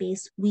in the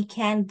space, we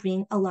can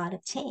bring a lot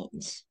of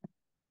change.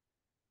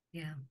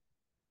 Yeah.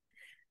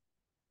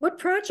 What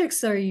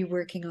projects are you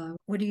working on?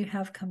 What do you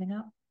have coming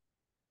up?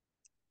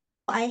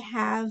 I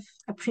have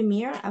a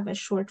premiere of a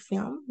short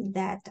film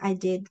that I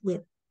did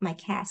with my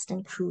cast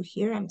and crew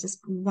here. I'm just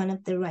one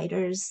of the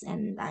writers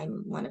and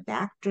I'm one of the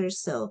actors.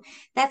 So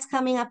that's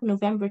coming up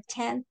November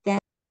 10th.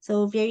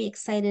 So very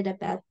excited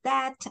about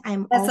that. That's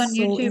on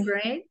YouTube,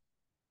 right?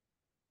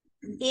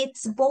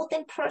 It's both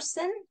in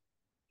person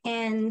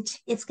and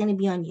it's going to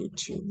be on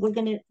YouTube. We're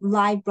going to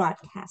live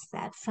broadcast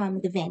that from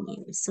the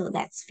venue. So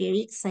that's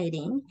very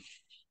exciting.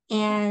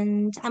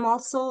 And I'm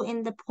also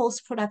in the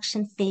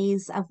post-production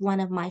phase of one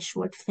of my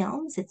short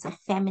films. It's a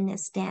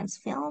feminist dance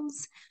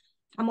films.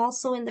 I'm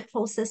also in the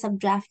process of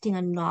drafting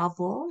a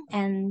novel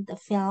and the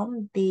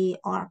film. They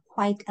are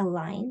quite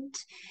aligned.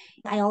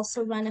 I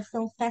also run a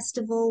film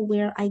festival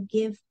where I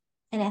give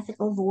an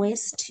ethical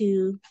voice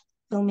to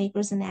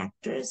filmmakers and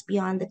actors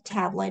beyond the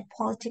tabloid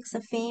politics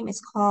of fame. It's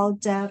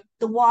called the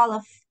Wall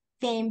of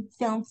Fame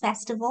Film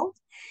Festival.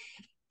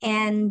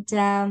 And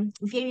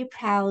very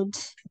proud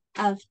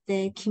of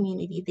the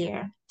community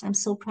there. I'm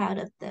so proud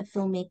of the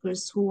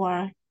filmmakers who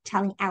are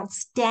telling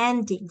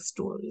outstanding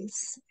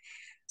stories.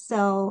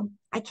 So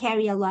I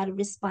carry a lot of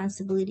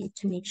responsibility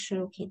to make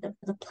sure, okay,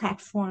 the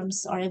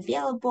platforms are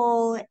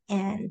available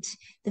and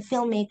the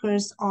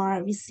filmmakers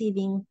are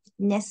receiving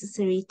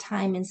necessary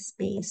time and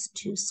space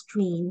to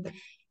screen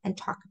and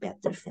talk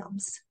about their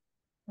films.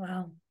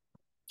 Wow.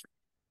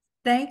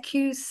 Thank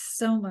you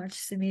so much,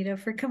 Samita,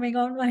 for coming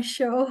on my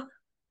show.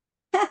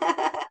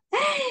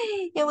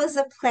 It was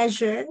a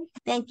pleasure.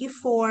 Thank you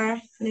for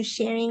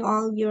sharing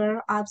all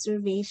your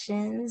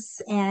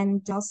observations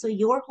and also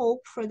your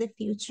hope for the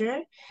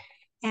future.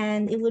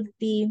 And it would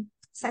be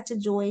such a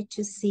joy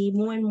to see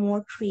more and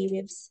more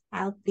creatives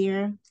out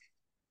there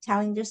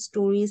telling their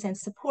stories and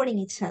supporting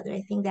each other.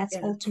 I think that's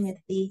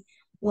ultimately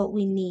what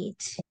we need.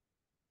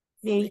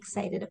 Very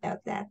excited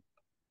about that.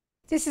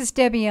 This is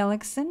Debbie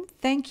Elicksen.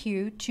 Thank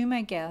you to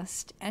my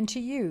guest and to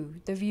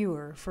you, the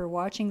viewer, for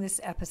watching this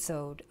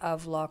episode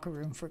of Locker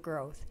Room for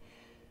Growth.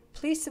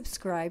 Please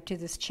subscribe to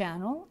this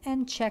channel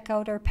and check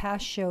out our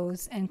past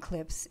shows and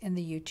clips in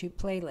the YouTube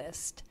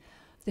playlist.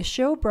 The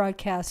show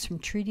broadcasts from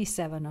Treaty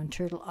 7 on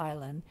Turtle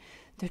Island,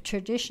 the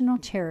traditional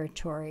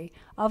territory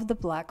of the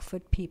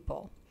Blackfoot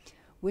people,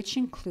 which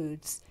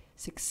includes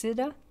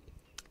Siksika,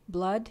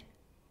 Blood,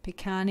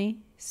 Piikani,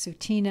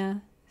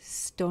 Tsuut'ina,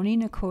 Stoney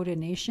Nakoda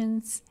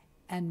Nations,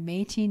 and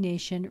Métis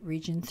Nation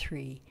Region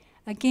 3.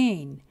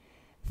 Again,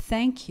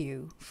 thank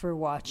you for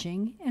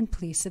watching and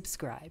please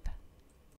subscribe.